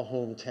small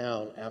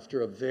hometown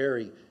after a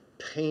very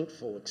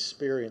painful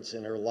experience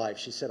in her life.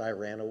 She said, I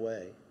ran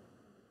away.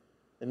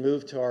 and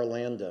moved to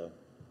Orlando.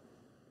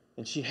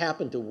 And she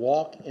happened to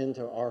walk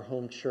into our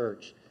home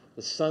church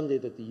the Sunday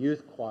that the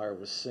youth choir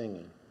was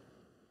singing.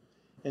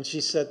 And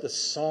she said, the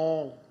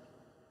song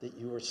that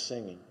you were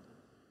singing,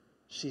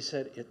 she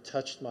said, it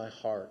touched my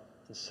heart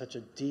in such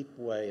a deep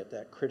way at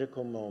that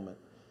critical moment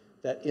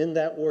that in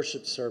that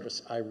worship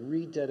service, I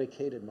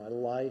rededicated my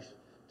life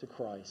to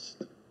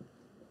Christ.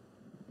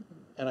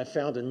 And I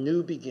found a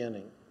new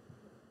beginning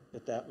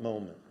at that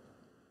moment.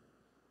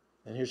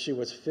 And here she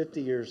was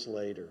 50 years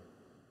later.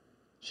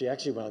 She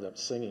actually wound up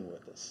singing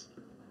with us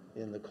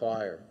in the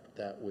choir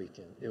that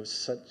weekend. It was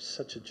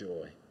such a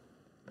joy.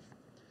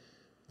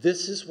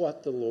 This is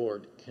what the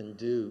Lord can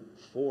do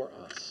for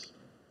us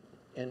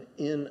and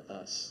in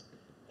us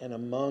and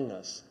among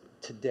us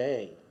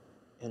today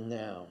and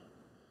now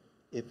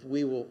if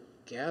we will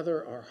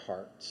gather our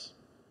hearts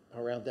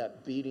around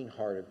that beating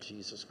heart of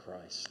Jesus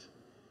Christ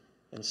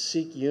and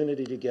seek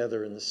unity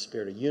together in the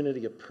Spirit, a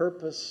unity of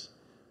purpose,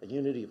 a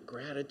unity of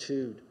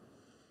gratitude,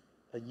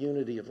 a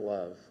unity of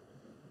love.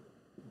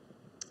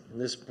 In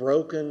this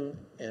broken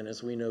and,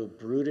 as we know,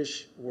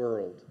 brutish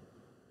world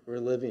we're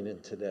living in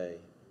today,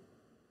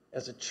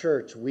 as a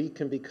church, we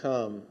can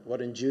become what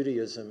in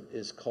Judaism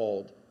is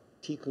called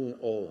tikkun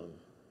olam,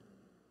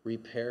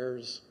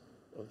 repairs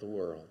of the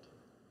world.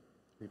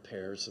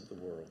 Repairs of the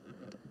world.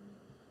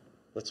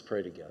 Let's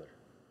pray together.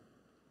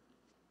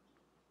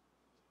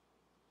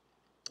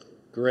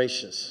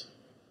 Gracious,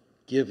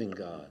 giving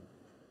God,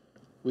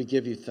 we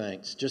give you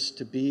thanks. Just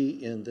to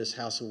be in this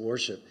house of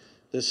worship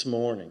this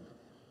morning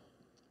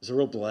is a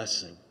real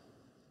blessing.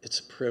 It's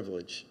a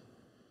privilege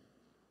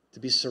to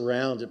be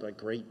surrounded by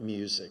great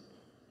music,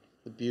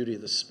 the beauty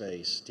of the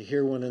space, to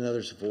hear one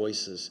another's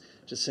voices,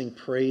 to sing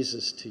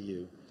praises to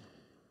you,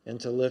 and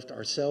to lift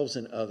ourselves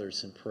and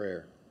others in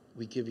prayer.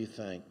 We give you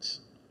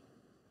thanks.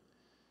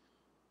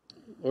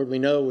 Lord, we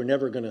know we're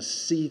never going to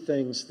see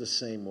things the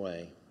same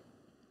way,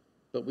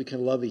 but we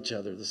can love each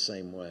other the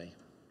same way.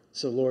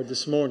 So, Lord,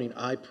 this morning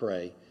I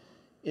pray,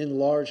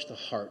 enlarge the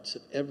hearts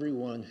of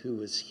everyone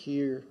who is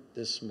here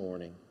this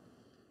morning.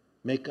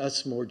 Make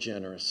us more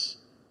generous,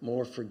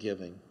 more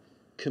forgiving,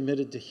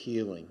 committed to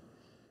healing,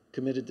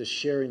 committed to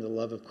sharing the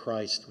love of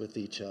Christ with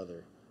each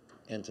other,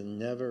 and to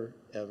never,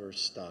 ever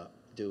stop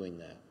doing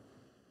that.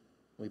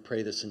 We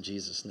pray this in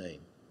Jesus' name.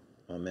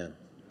 Amen.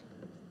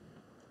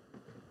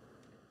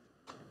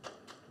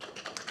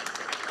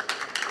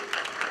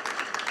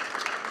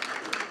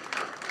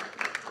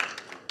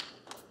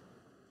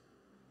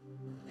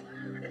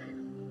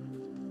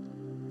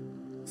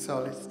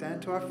 So let's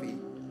stand to our feet,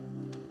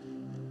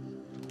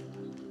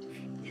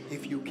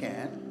 if you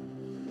can,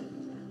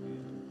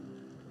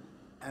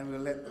 and we'll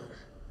let the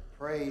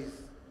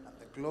praise and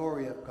the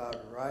glory of God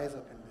rise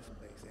up in this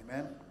place.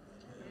 Amen.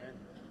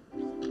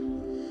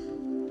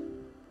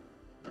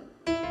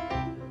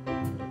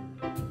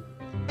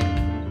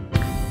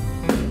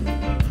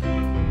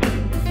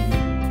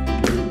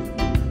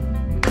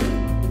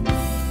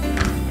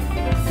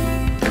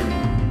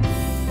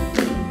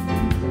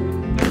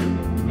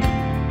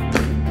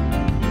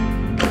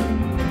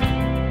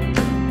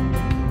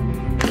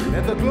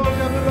 Let the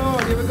glory of the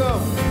Lord, here we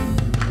go.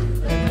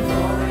 Let the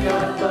glory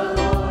of the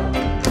Lord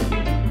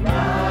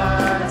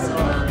rise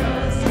among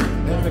us.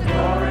 Let the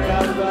glory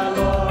of the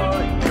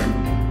Lord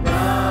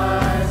rise.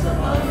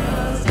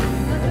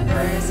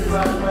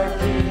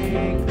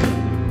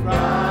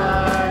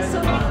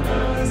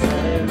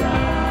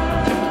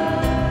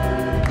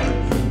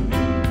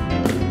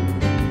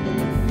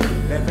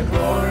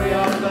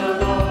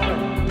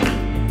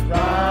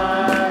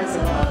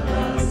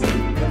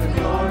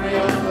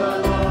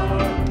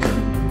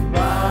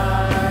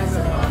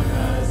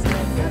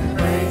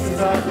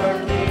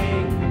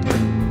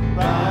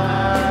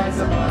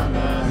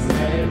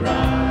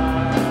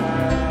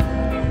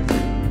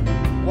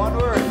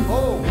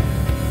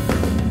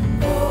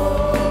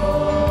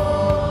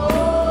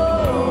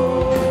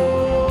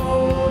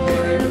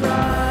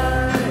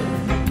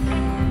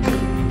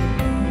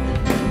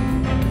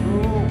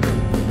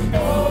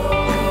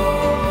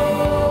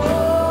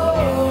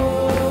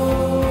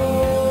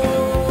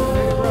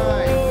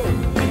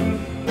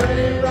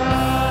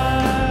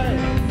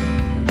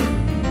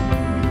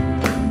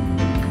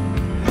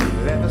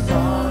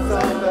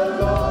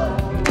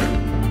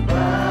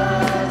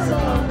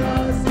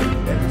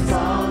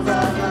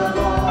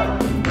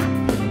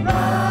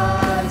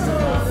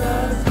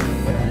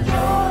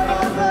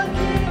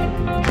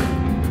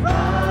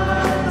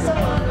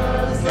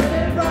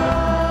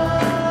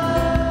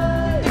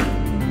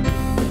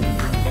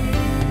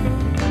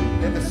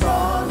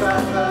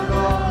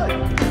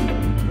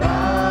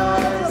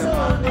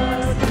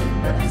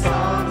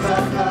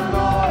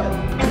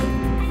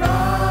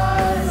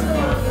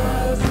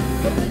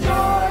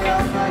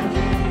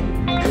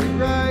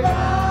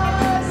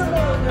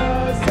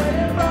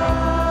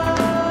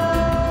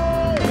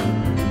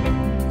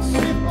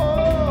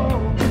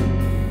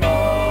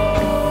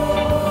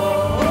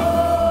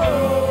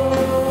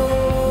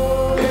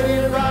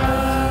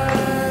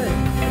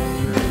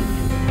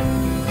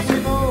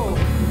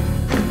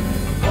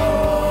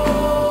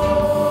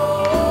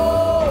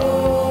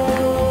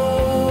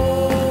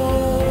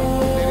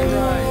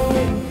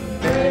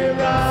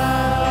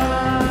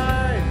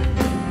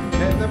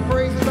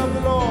 of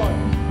the Lord.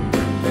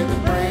 Let the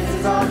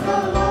praises of the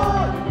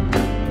Lord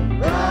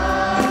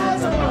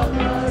rise among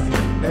us.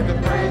 Let the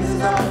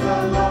praises of the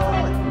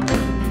Lord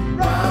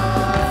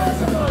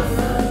rise among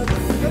us.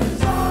 Let the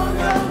song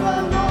of the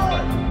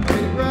Lord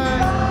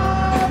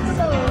rise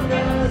among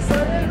us.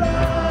 Let it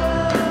rise.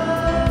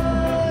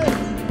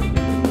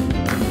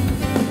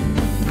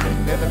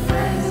 Let the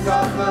praises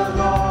of the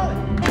Lord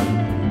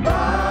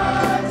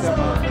rise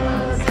among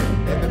us.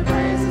 Let the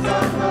praises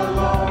of the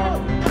Lord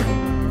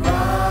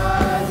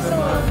rise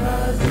among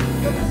us.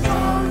 Let the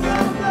songs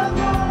of the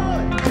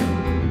Lord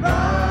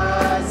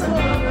rise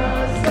among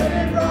us. Let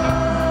it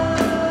rise.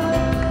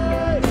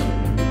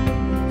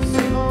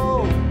 Sing, oh,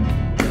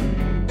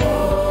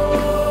 oh,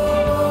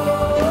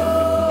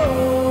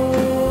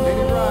 let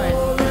it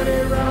rise. Let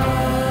it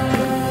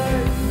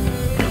rise.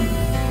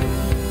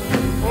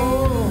 Oh,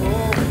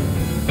 oh,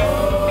 oh,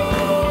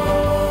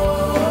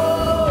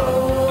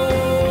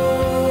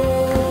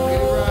 let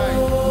it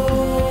rise.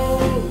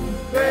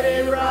 Let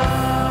it rise.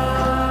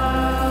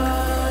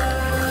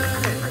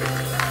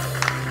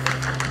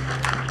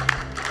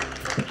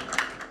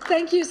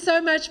 Thank you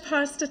so much,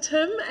 Pastor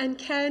Tim and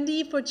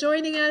Candy, for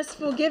joining us,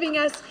 for giving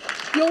us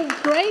your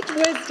great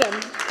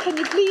wisdom. Can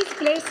you please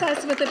bless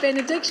us with a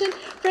benediction?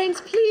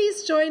 Friends,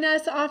 please join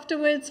us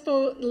afterwards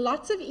for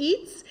lots of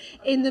eats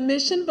in the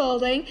mission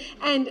building.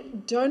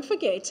 And don't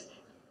forget,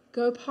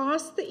 go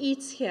past the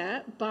eats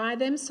here, buy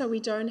them so we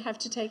don't have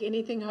to take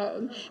anything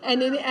home.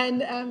 And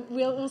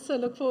we'll also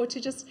look forward to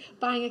just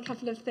buying a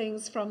couple of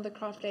things from the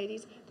craft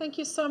ladies. Thank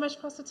you so much,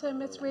 Pastor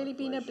Tim. It's really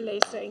been a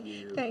blessing.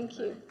 Thank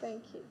you.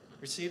 Thank you.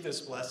 Receive this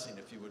blessing,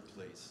 if you would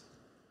please.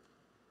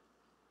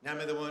 Now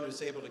may the one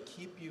who's able to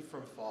keep you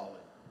from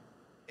falling,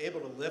 able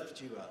to lift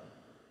you up,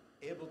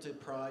 able to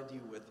provide you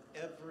with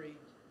every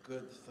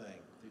good thing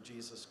through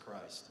Jesus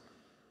Christ.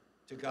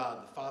 To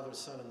God, the Father,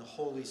 Son, and the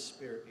Holy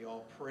Spirit be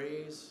all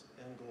praise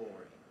and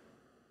glory.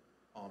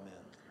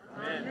 Amen.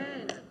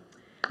 Amen.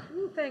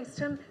 Ooh, thanks,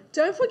 Tim.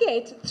 Don't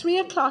forget, 3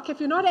 o'clock, if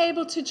you're not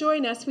able to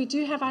join us, we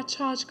do have our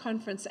charge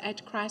conference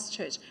at Christ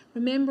Church.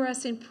 Remember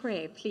us in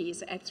prayer,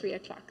 please, at 3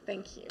 o'clock.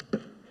 Thank you.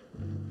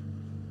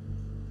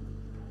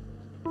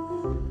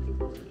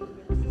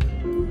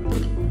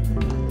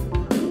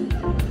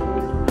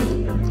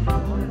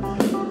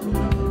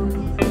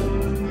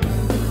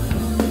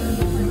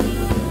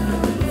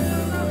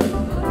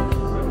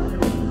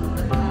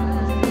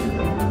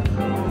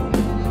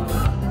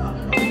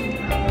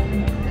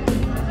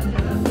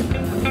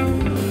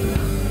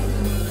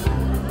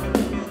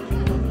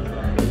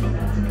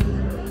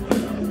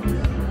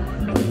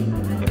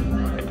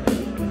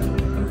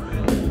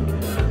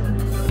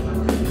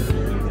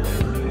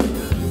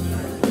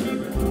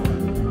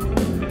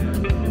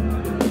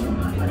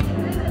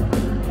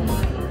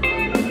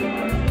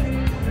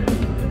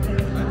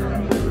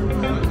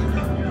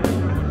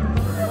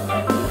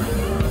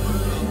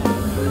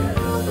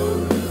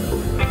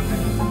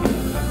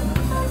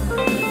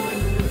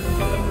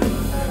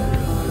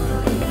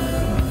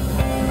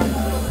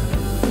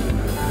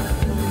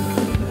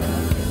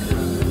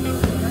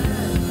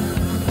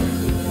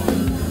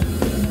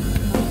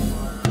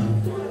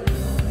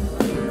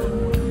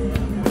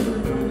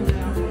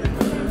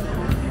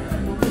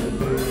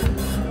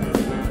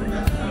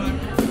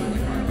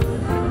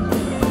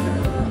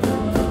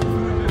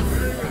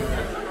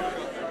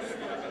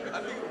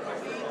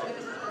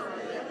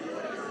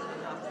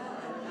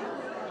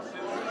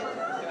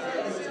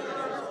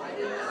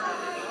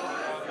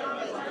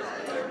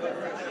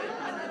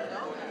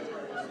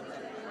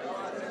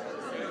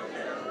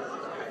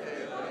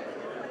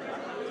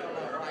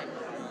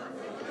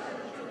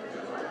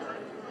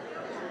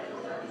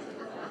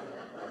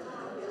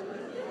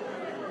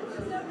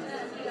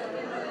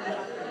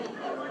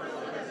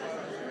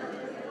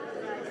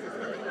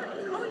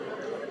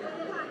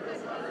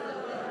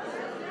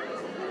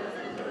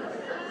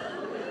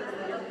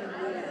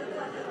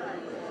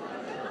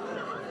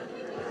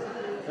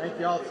 Thank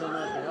y'all so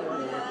much. Hell of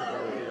a worship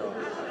over here.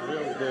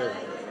 Really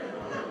good.